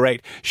going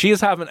great. She is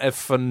having a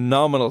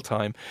phenomenal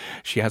time.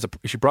 She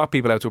brought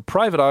people out to a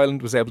private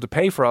island, was able to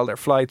pay for all their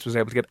flights, was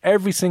able to get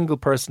every single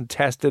person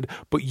tested.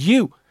 But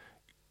you...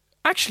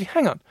 Actually,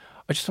 hang on.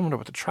 I just wonder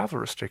what the travel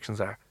restrictions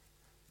are.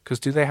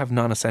 Because do they have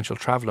non-essential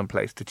travel in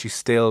place? Did she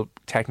still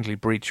technically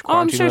breach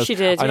quarantine? I'm sure she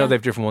did. I know yeah. they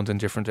have different ones in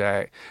different...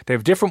 they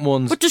have different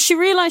ones. But does she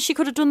realise she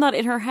could have done that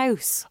in her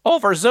house?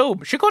 Over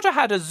Zoom. She could have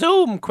had a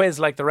Zoom quiz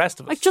like the rest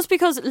of us. Like, just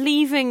because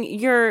leaving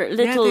your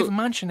little... Yeah, they have a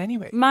mansion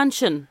anyway.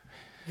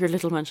 Your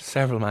little mansion.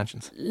 Several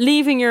mansions.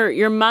 Leaving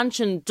your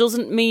mansion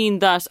doesn't mean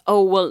that,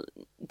 oh, well,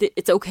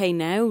 it's okay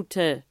now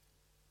to,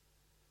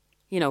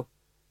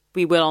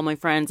 be with all my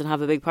friends and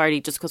have a big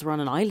party just because we're on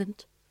an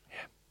island. Yeah.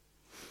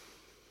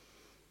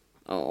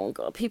 Oh,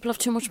 God, people have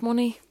too much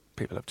money.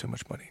 People have too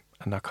much money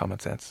and not common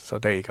sense. So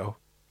there you go.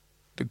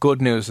 The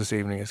good news this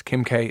evening is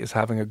Kim K is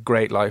having a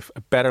great life,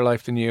 a better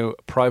life than you,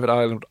 a private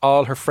island with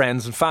all her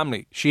friends and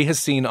family. She has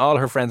seen all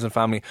her friends and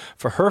family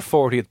for her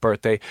 40th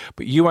birthday,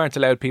 but you aren't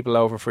allowed people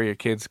over for your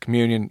kids'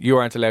 communion. You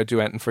aren't allowed to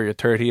do anything for your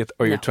 30th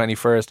or your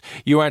 21st.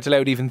 You aren't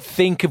allowed to even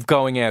think of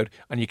going out,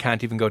 and you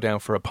can't even go down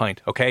for a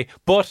pint, okay?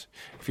 But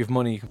if you have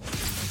money, you can...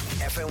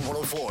 FM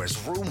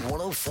 104's Room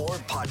 104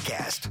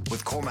 podcast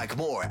with Cormac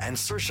Moore and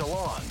Saoirse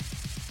Long.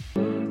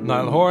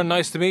 Niall Horan,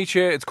 nice to meet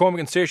you. It's Cormac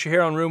and Saoirse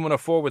here on Room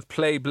 104 with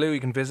Play Blue. You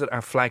can visit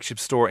our flagship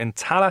store in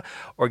Tala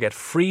or get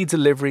free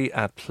delivery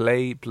at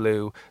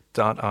playblue.ie.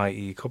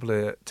 A couple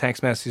of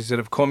text messages that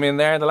have come in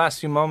there in the last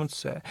few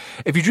moments.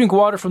 If you drink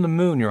water from the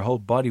moon, your whole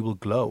body will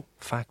glow.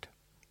 Fact.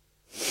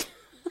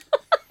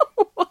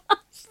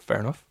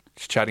 Fair enough.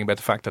 Just chatting about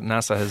the fact that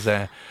NASA has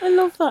I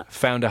love that.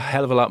 found a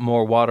hell of a lot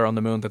more water on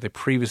the moon than they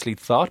previously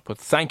thought. But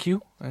thank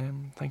you.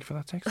 Thank you for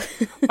that text.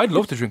 I'd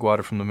love to drink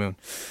water from the moon.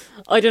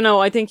 I don't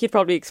know. I think you'd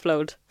probably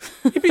explode.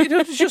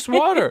 It's just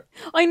water.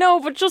 I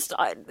know, but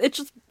it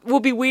just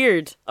would be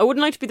weird. I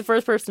wouldn't like to be the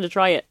first person to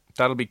try it.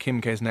 That'll be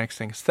Kim K's next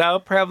thing. So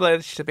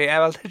privileged to be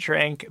able to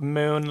drink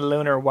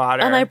lunar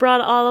water. And I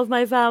brought all of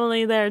my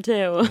family there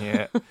too.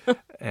 Yeah.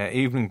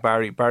 Evening,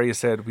 Barry. Barry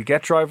said, we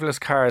get driverless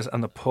cars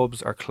and the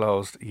pubs are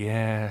closed.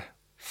 Yeah.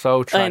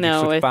 So tragic. I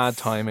know. Such bad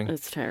timing.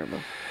 It's terrible.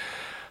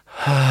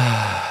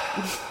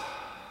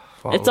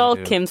 What It's will all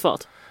we do? Kim's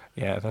fault.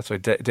 Yeah, that's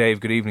right. Dave,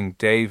 good evening.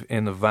 Dave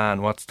in the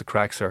van. What's the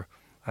crack, sir?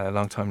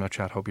 Long time no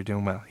chat. Hope you're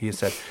doing well. He has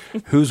said,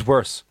 who's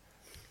worse,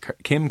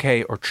 Kim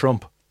K or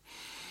Trump?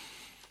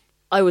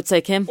 I would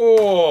say Kim.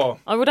 Oh,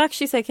 I would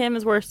actually say Kim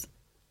is worse.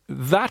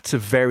 that's a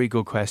very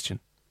good question.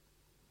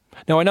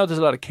 Now, I know there's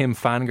a lot of Kim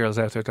fangirls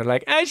out there that are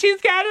like, oh, she's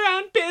got her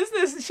own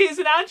business and she's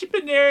an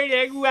entrepreneur.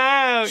 Like,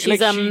 wow. She's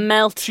a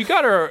melt. She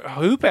got her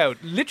hoop out,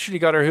 literally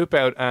got her hoop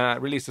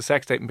out, released a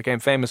sex tape and became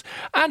famous.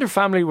 And her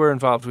family were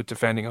involved with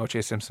defending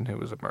O.J. Simpson, who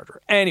was a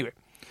murderer. Anyway,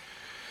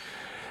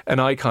 an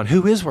icon.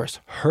 Who is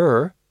worse,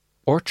 her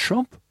or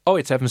Trump?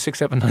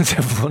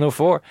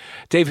 08767971004.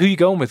 Dave, who are you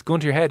going with? Gun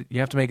to your head. You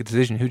have to make a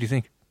decision. Who do you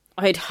think?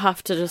 I'd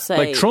have to just say...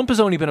 Like, Trump has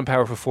only been in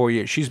power for 4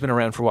 years. She's been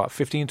around for what,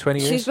 15, 20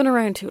 years? She's been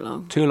around too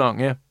long. Too long,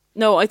 yeah.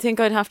 No, I think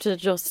I'd have to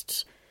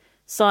just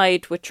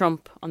side with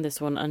Trump on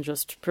this one and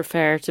just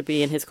prefer to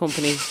be in his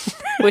company,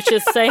 which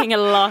is saying a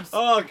lot.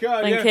 Oh,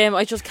 God, than Kim.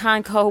 I just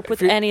can't cope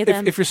with any of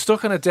them. If you're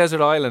stuck on a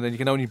desert island and you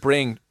can only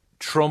bring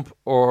Trump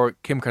or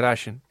Kim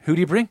Kardashian, who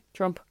do you bring?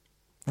 Trump.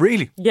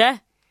 Really? Yeah.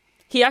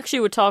 He actually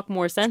would talk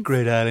more sense.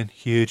 Great island.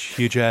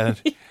 Huge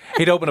island.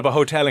 He'd open up a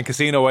hotel and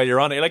casino while you're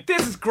on it. You're like,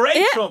 this is great,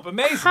 Yeah. Trump.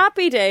 Amazing.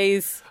 Happy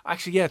days.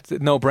 Actually, yeah, it's a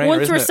no-brainer,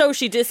 Once isn't we're it?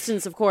 socially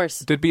distanced, of course.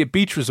 There'd be a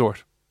beach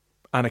resort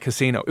and a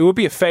casino. It would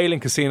be a failing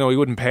casino. He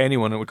wouldn't pay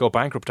anyone. It would go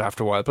bankrupt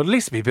after a while. But at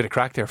least it'd be a bit of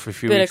crack there for a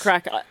few Bit weeks. of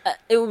crack.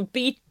 It would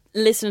be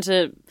listening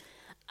to,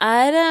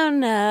 I don't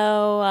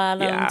know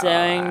what I'm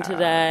doing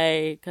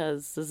today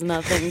because there's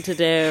nothing to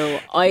do.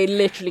 I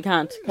literally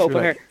can't cope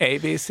with her. A,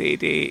 B, C,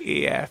 D,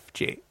 E, F,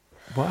 G.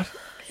 What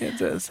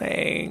is it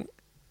saying?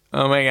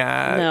 Oh my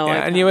God. No, I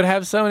and can't. you would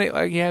have so many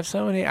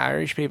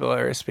Irish people who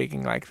are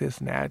speaking like this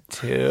now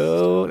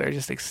too. They're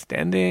just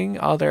extending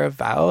all their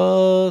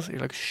vowels. You're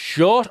like,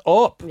 shut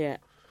up. Yeah.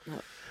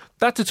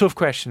 That's a tough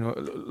question.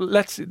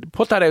 Let's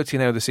put that out to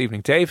you now this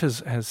evening. Dave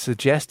has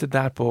suggested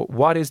that, but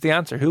what is the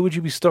answer? Who would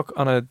you be stuck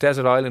on a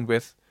desert island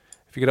with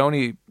if you could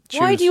only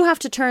choose? Why do you have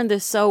to turn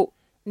this so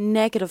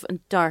negative and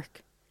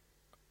dark?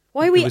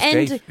 Why are we was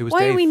ending? Dave. It was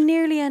Why Dave. are we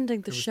nearly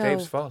ending the It was show?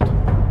 Dave's fault.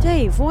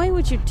 Dave, why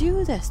would you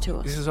do this to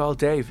us? This is all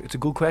Dave. It's a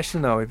good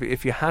question though.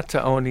 If you had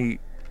to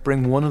only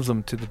bring one of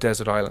them to the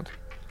desert island.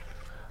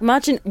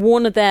 Imagine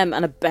one of them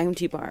and a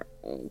bounty bar.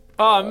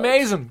 Oh,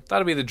 amazing.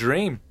 That'd be the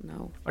dream.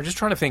 No. I'm just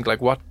trying to think,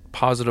 like, what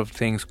positive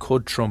things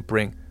could Trump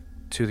bring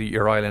to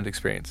your island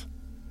experience?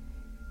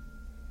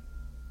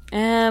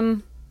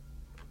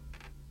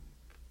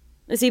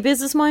 Is he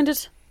business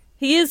minded?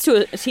 He is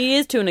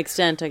to an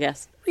extent, I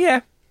guess.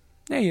 Yeah,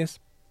 he is.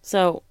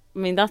 So, I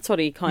mean, that's what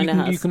he kind of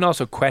has. You can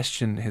also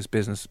question his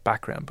business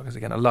background because,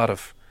 again, a lot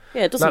of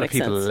it doesn't make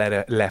people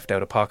sense. left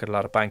out of pocket, a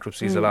lot of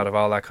bankruptcies, a lot of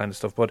all that kind of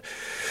stuff. But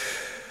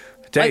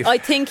Dave, I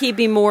think he'd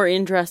be more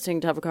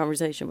interesting to have a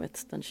conversation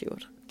with than she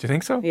would. do you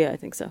think so? Yeah, I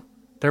think so.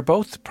 They're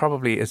both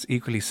probably as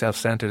equally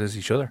self-centered as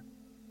each other.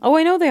 Oh,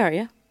 I know they are,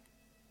 yeah.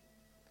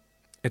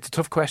 It's a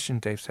tough question,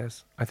 Dave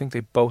says. I think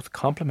they both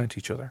complement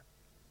each other.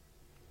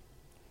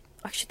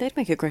 Actually, they'd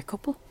make a great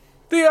couple.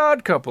 The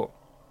odd couple.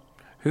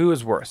 Who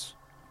is worse,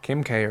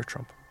 Kim K or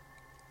Trump?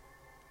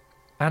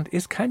 And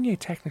is Kanye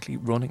technically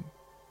running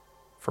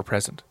for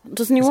president?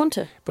 Doesn't he want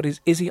to? But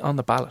is he on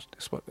the ballot?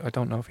 Is what I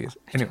don't know if he is.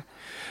 Anyway,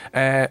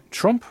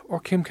 Trump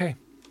or Kim K?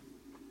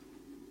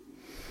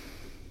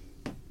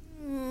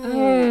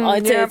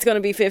 I'd say it's going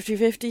to be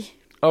 50-50.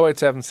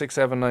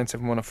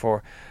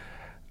 08767971004.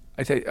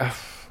 I tell you, I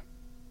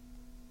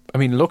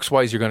mean,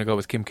 looks-wise, you're going to go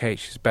with Kim K.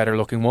 She's a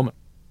better-looking woman.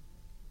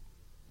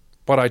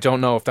 But I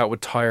don't know if that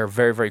would tire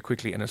very, very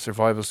quickly in a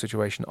survival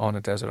situation on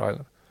a desert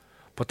island.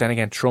 But then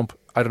again, Trump,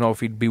 I don't know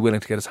if he'd be willing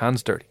to get his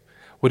hands dirty.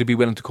 Would he be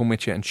willing to come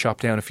with you and chop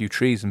down a few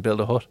trees and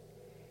build a hut?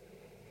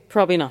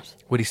 Probably not.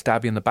 Would he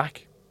stab you in the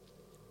back?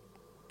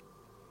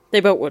 They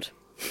both would.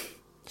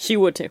 She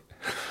would too.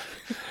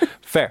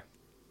 Fair.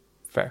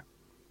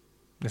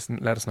 Listen,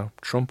 let us know.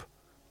 Trump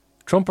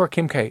or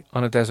Kim K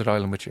on a desert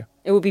island with you?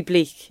 It would be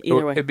bleak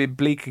either way. It'd be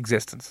bleak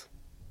existence.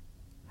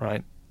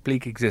 Right?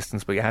 Bleak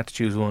existence, but you had to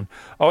choose one.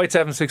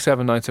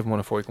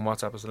 08767971004. You can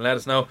WhatsApp us and let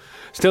us know.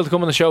 Still to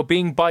come on the show,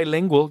 being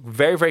bilingual,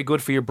 very, very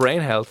good for your brain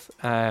health.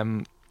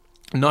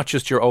 Not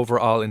just your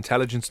overall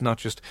intelligence, not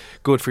just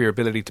good for your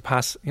ability to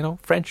pass,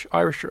 French,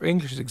 Irish or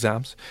English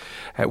exams.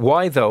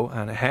 Why though,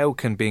 and how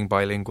can being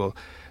bilingual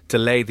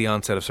delay the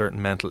onset of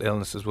certain mental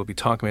illnesses? We'll be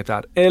talking about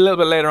that a little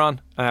bit later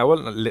on.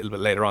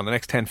 The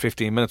next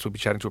 10-15 minutes we'll be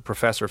chatting to a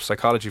professor of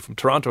psychology from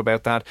Toronto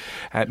about that.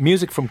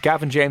 Music from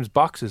Gavin James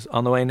Boxes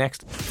on the way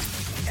next.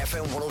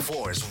 FM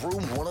 104's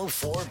Room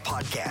 104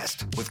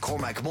 podcast with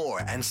Cormac Moore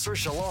and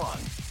Saoirse Long.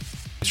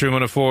 It's Room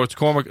 104. It's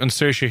Cormac and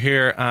Saoirse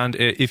here, and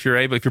if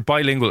you're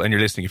bilingual and you're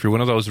listening, if you're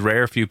one of those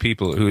rare few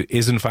people who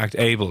is in fact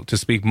able to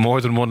speak more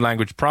than one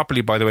language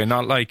properly, by the way,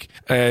 not like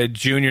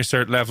junior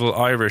cert level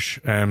Irish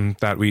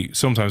that we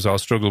sometimes all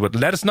struggle with,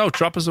 let us know.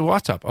 Drop us a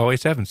WhatsApp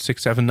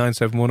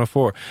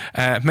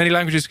 087-6797-104. Many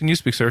languages can you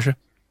speak, Saoirse?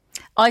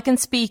 I can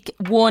speak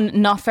one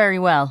not very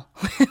well,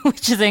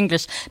 which is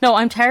English. No,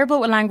 I'm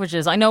terrible with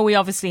languages. I know we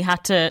obviously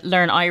had to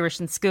learn Irish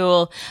in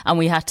school, and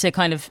we had to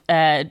kind of,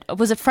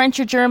 was it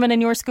French or German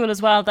in your school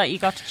as well that you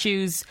got to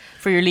choose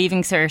for your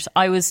leaving cert?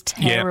 I was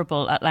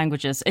terrible at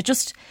languages. It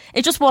just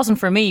wasn't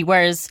for me.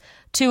 Whereas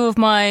two of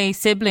my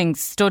siblings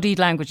studied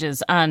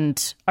languages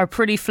and are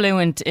pretty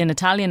fluent in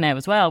Italian now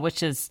as well,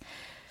 which is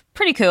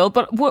pretty cool.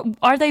 But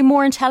are they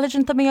more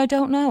intelligent than me? I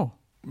don't know.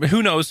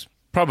 Who knows?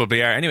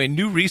 Probably are. Anyway,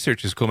 new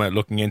research has come out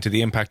looking into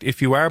the impact.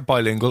 If you are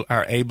bilingual,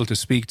 are able to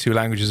speak two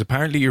languages,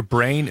 apparently your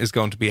brain is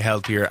going to be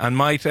healthier and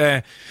might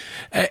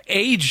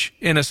age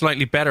in a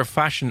slightly better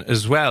fashion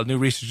as well. New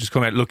research has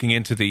come out looking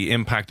into the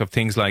impact of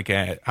things like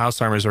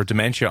Alzheimer's or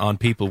dementia on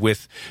people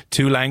with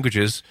two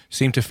languages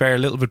seem to fare a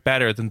little bit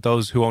better than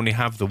those who only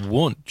have the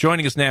one.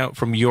 Joining us now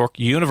from York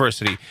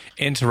University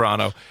in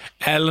Toronto,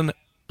 Ellen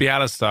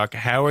Bialystok.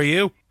 How are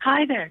you?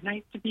 Hi there,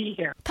 nice to be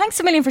here. Thanks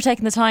a million for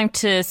taking the time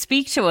to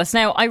speak to us.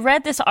 Now, I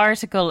read this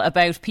article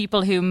about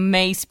people who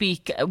may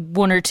speak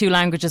one or two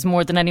languages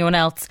more than anyone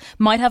else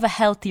might have a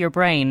healthier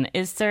brain.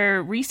 Is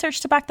there research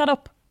to back that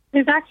up?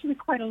 There's actually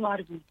quite a lot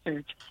of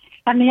research.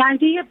 And the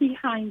idea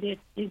behind it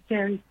is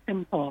very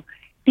simple.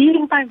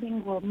 Being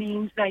bilingual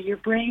means that your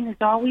brain is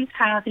always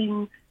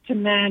having to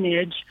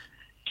manage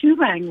two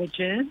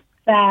languages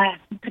that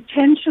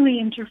potentially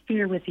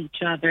interfere with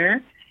each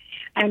other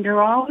and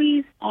are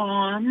always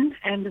on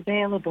and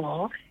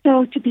available.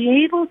 So to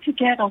be able to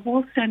get a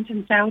whole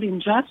sentence out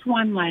in just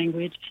one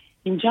language,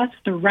 in just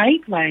the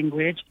right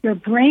language, your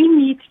brain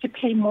needs to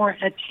pay more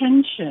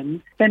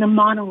attention than a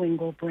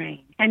monolingual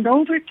brain. And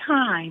over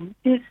time,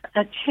 this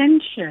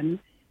attention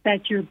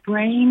that your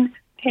brain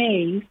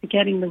pays to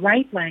getting the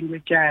right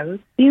language out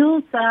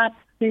builds up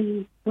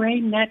the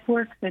brain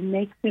networks and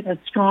makes it a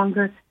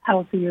stronger,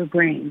 healthier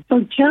brain.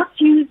 So just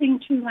using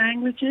two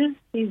languages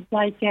is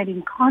like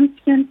getting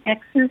constant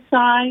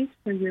exercise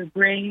for your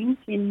brain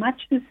in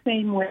much the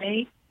same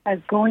way as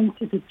going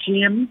to the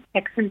gym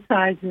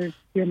exercises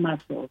your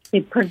muscles.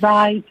 It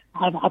provides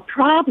a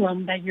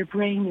problem that your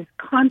brain is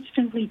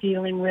constantly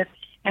dealing with,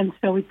 and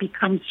so it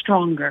becomes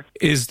stronger.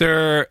 Is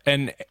there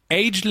an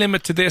age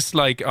limit to this?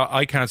 Like,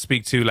 I can't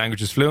speak two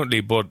languages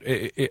fluently, but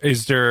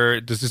does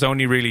this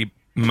only really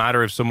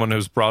matter if someone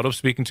who's brought up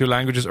speaking two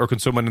languages, or can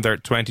someone in their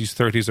 20s,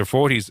 30s or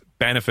 40s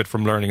benefit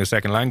from learning a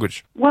second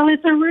language? Well,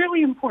 it's a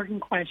really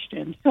important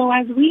question. So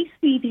as we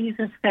see these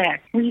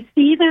effects, we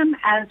see them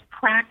as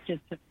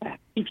practice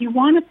effects. If you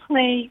want to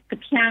play the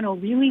piano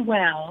really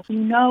well, you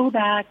know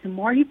that the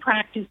more you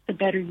practice, the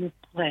better you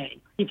play.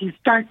 If you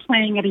start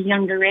playing at a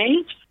younger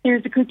age,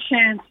 there's a good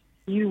chance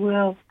you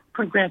will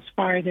progress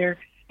farther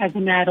as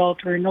an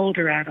adult or an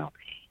older adult.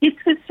 It's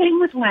the same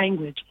with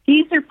language.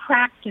 These are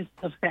practice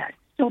effects.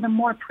 So the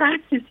more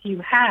practice you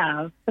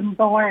have,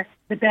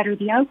 the better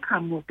the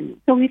outcome will be.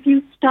 So if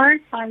you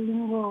start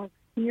bilingual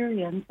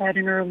experience at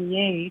an early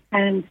age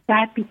and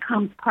that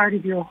becomes part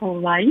of your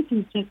whole life,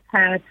 you've just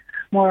had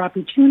more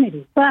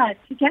opportunity. But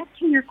to get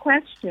to your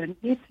question,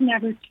 it's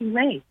never too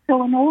late.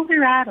 So an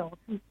older adult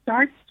who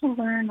starts to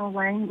learn a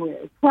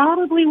language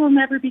probably will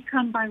never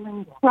become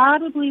bilingual,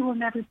 probably will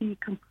never be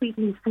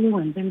completely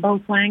fluent in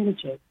both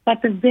languages.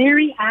 But the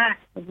very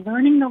act of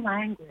learning the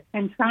language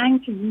and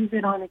trying to use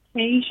it on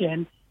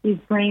occasion is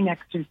brain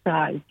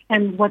exercise.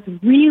 And what's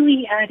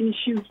really at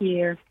issue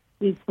here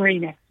is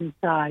brain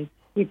exercise.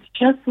 It's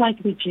just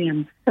like the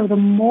gym. So the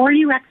more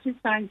you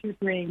exercise your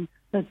brain,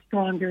 the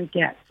stronger it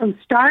gets. So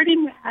start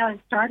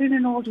at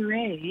an older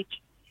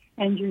age,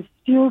 and you're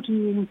still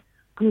doing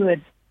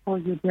good for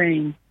your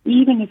brain,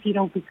 even if you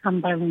don't become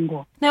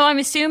bilingual. Now, I'm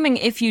assuming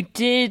if you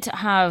did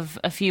have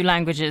a few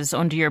languages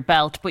under your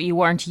belt, but you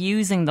weren't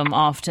using them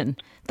often,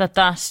 that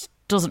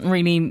doesn't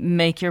really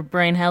make your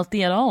brain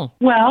healthy at all.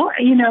 Well,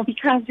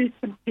 because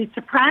it's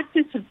a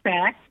practice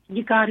effect,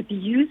 you got to be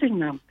using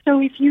them. So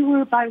if you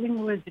were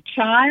bilingual as a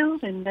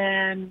child and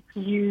then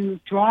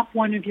you drop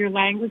one of your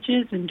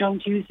languages and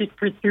don't use it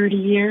for 30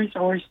 years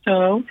or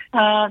so,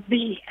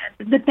 the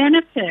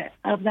benefit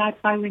of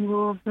that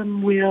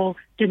bilingualism will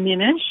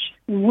diminish.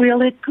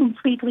 Will it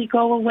completely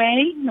go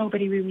away?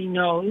 Nobody really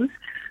knows,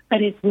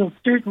 but it will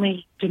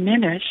certainly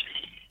diminish.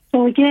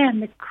 So again,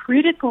 the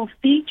critical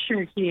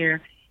feature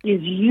here is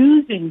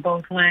using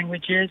both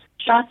languages,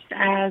 just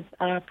as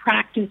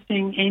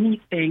practicing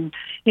anything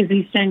is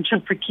essential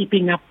for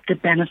keeping up the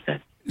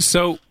benefits.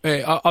 So,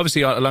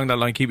 obviously, along that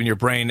line, keeping your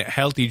brain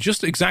healthy,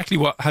 just exactly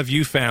what have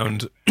you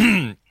found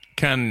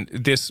can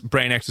this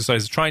brain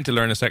exercise, trying to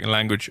learn a second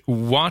language,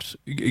 I've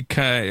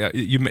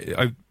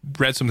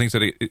read some things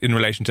that in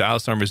relation to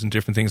Alzheimer's and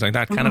different things like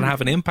that. Can it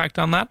have an impact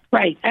on that?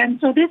 Right. And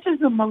so this is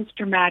the most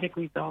dramatic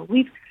result.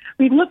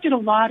 We've looked at a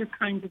lot of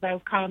kinds of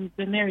outcomes,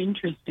 and they're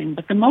interesting,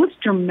 but the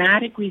most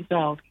dramatic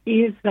result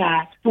is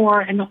that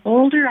for an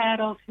older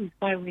adult who's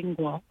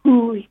bilingual,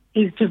 who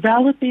is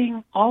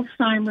developing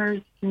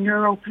Alzheimer's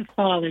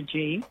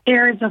neuropathology,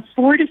 there is a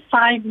 4 to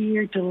 5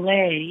 year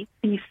delay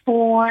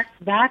before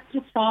that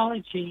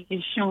pathology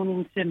is shown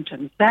in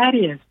symptoms. That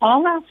is,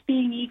 all else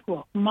being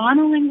equal,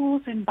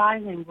 monolinguals and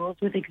bilinguals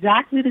with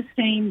exactly the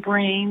same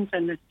brains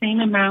and the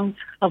same amount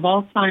of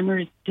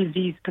Alzheimer's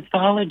disease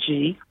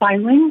pathology,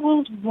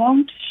 bilinguals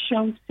won't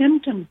show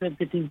symptoms of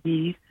the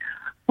disease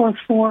for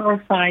 4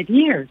 or 5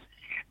 years.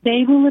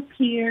 they will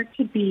appear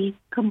to be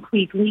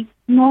completely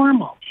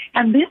normal.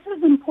 And this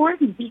is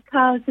important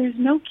because there's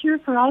no cure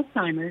for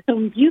Alzheimer's. So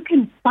if you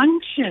can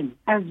function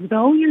as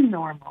though you're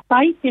normal,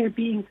 despite there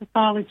being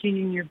pathology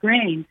in your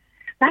brain,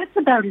 that's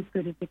about as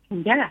good as it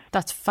can get.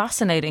 That's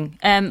fascinating.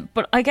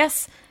 But I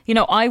guess,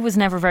 I was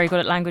never very good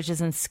at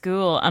languages in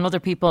school, and other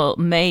people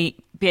may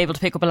be able to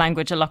pick up a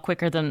language a lot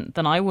quicker than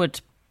I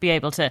would be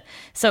able to.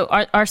 So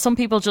are some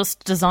people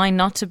just designed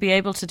not to be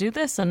able to do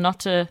this and not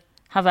to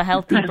have a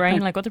healthy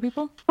brain like other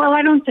people? Well,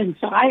 I don't think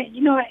so.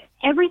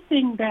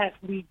 Everything that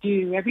we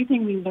do,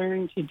 everything we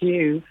learn to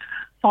do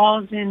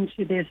falls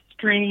into this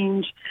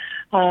strange,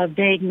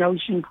 vague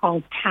notion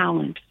called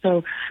talent.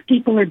 So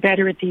people are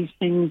better at these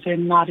things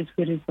and not as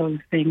good as those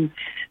things.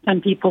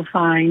 Some people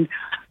find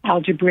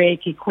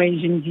algebraic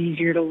equations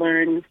easier to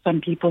learn.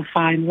 Some people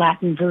find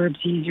Latin verbs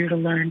easier to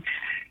learn.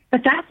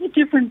 But that's a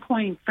different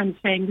point from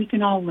saying we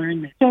can all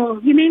learn this.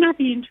 So you may not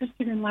be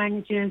interested in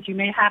languages. You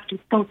may have to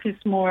focus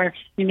more.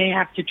 You may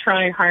have to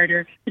try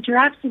harder. But you're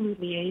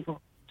absolutely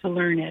able to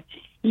learn it,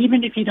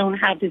 even if you don't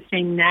have the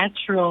same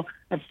natural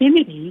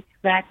affinity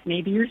that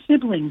maybe your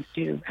siblings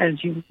do,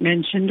 as you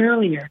mentioned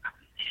earlier.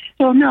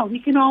 So, no, we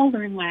can all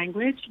learn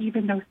language,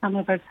 even though some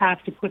of us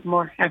have to put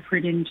more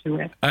effort into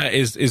it.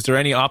 Is there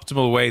any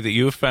optimal way that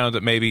you've found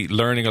that maybe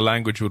learning a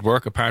language would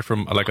work, apart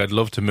from, I'd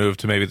love to move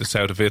to maybe the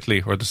south of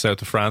Italy or the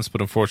south of France,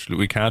 but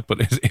unfortunately we can't.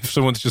 But if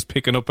someone's just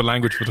picking up a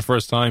language for the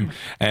first time,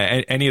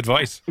 any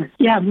advice?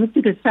 Yeah, move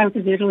to the south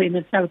of Italy and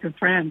the south of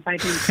France, I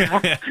think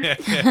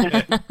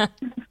so.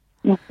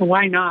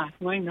 Why not?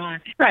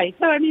 Right.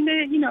 So,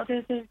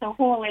 there's a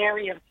whole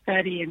area of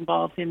study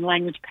involved in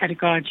language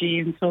pedagogy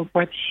and so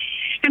forth.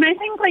 And I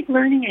think, like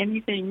learning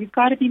anything, you've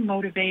got to be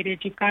motivated.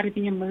 You've got to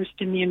be immersed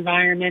in the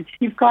environment.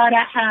 You've got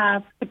to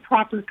have the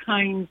proper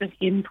kinds of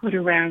input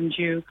around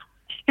you.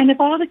 And if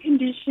all the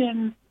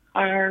conditions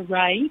are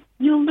right,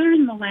 you'll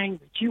learn the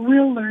language. You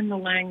will learn the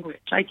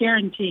language, I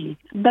guarantee.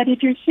 But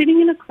if you're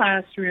sitting in a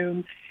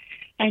classroom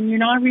and you're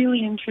not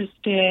really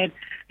interested,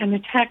 and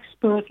the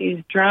textbook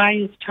is dry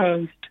as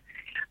toast,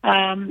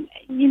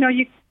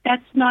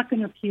 that's not going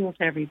to appeal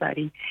to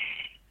everybody.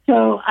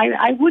 So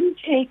I wouldn't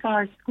take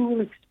our school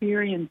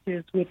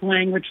experiences with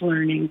language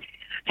learning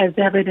as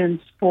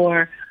evidence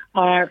for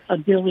our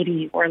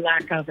ability or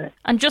lack of it.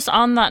 And just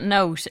on that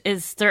note,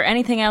 is there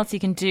anything else you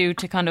can do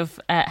to kind of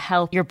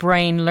help your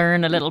brain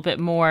learn a little bit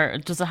more?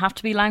 Does it have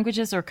to be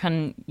languages, or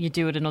can you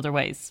do it in other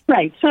ways?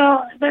 Right. So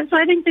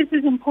I think this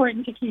is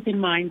important to keep in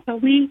mind. So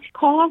we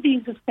call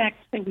these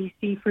effects that we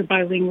see for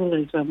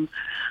bilingualism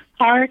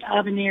part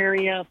of an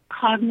area of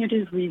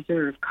cognitive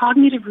reserve.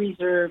 Cognitive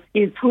reserve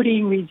is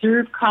putting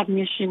reserve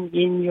cognition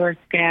in your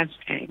gas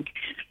tank.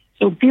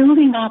 So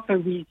building up a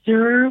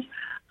reserve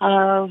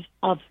of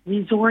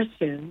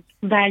resources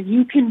that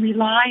you can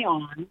rely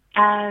on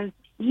as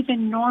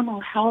even normal,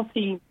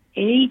 healthy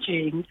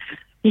aging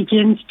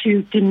begins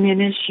to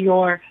diminish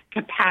your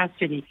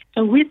capacity.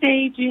 So with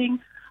aging,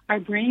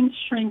 our brains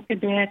shrink a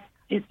bit.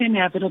 It's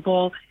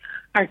inevitable.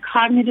 Our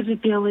cognitive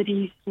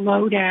abilities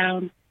slow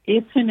down.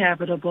 It's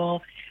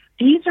inevitable.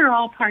 These are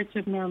all parts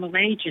of normal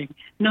aging,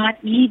 not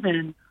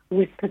even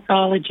with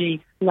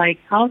pathology like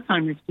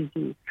Alzheimer's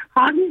disease.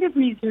 Cognitive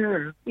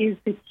reserve is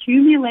the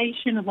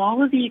accumulation of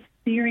all of the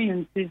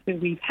experiences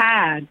that we've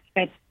had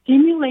that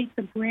stimulate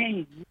the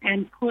brain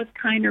and put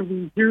kind of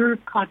reserve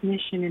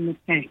cognition in the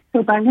tank.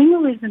 So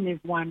bilingualism is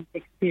one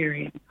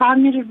experience.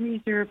 Cognitive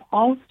reserve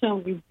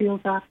also is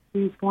built up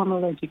through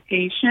formal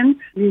education,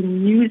 through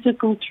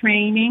musical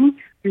training,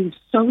 through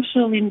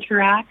social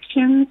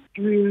interactions,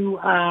 through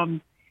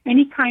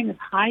any kind of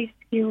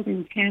high-skilled,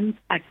 intense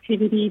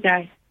activity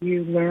that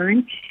you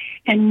learn,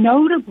 and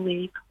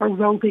notably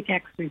aerobic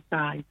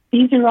exercise.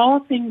 These are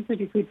all things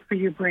that are good for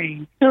your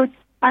brain. So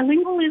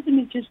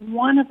bilingualism is just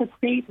one of a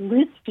great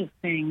list of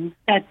things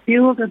that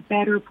build a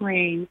better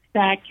brain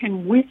that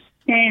can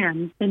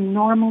withstand the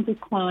normal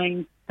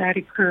declines that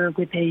occur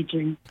with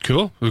aging.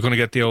 Cool. We're going to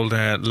get the old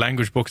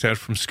language books out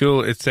from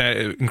school. It's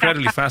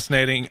incredibly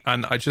fascinating,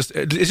 and it's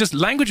just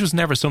language was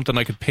never something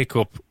I could pick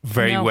up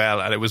very well,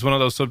 and it was one of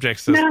those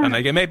subjects that, and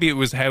again, maybe it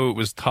was how it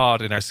was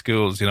taught in our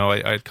schools.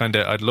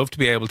 I'd love to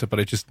be able to, but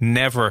I just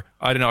never.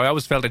 I don't know. I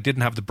always felt I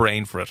didn't have the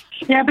brain for it.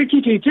 Yeah, but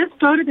you do. Just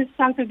go to the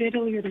south of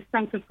Italy or the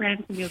south of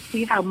France, and you'll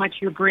see how much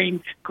your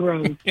brain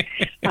grows.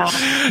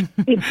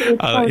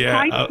 It's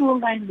high school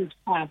language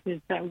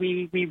classes that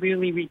we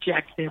really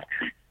rejected.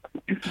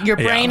 Your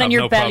brain and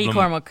your belly,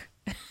 Cormac.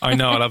 I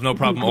know, I'll have no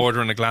problem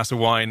ordering a glass of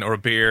wine or a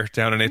beer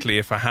down in Italy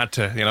if I had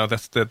to.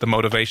 That's the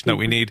motivation that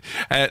we need.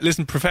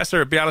 Listen,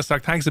 Professor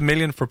Bialystok, thanks a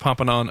million for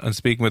popping on and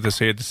speaking with us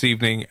here this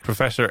evening.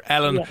 Professor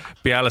Ellen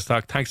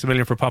Bialystok, thanks a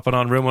million for popping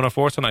on Room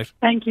 104 tonight.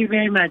 Thank you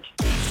very much.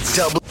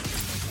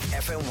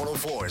 FM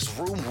 104's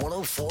Room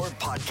 104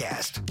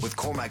 podcast with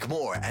Cormac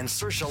Moore and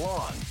Saoirse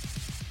Long.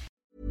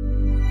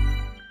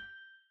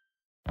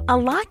 A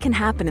lot can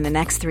happen in the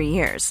next 3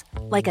 years.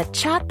 Like a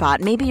chatbot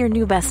may be your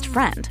new best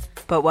friend.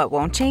 But what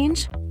won't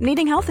change?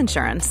 Needing health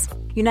insurance.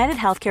 United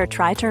Healthcare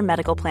Tri-Term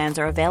Medical Plans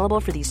are available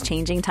for these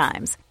changing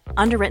times.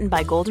 Underwritten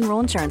by Golden Rule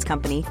Insurance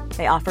Company,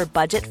 they offer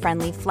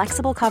budget-friendly,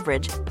 flexible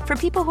coverage for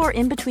people who are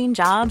in between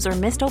jobs or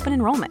missed open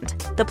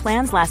enrollment. The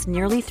plans last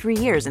nearly 3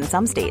 years in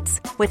some states,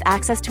 with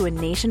access to a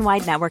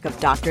nationwide network of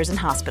doctors and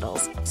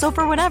hospitals. So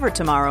for whatever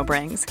tomorrow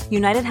brings,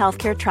 United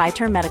Healthcare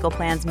Tri-Term Medical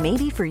Plans may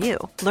be for you.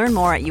 Learn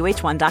more at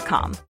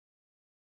uh1.com.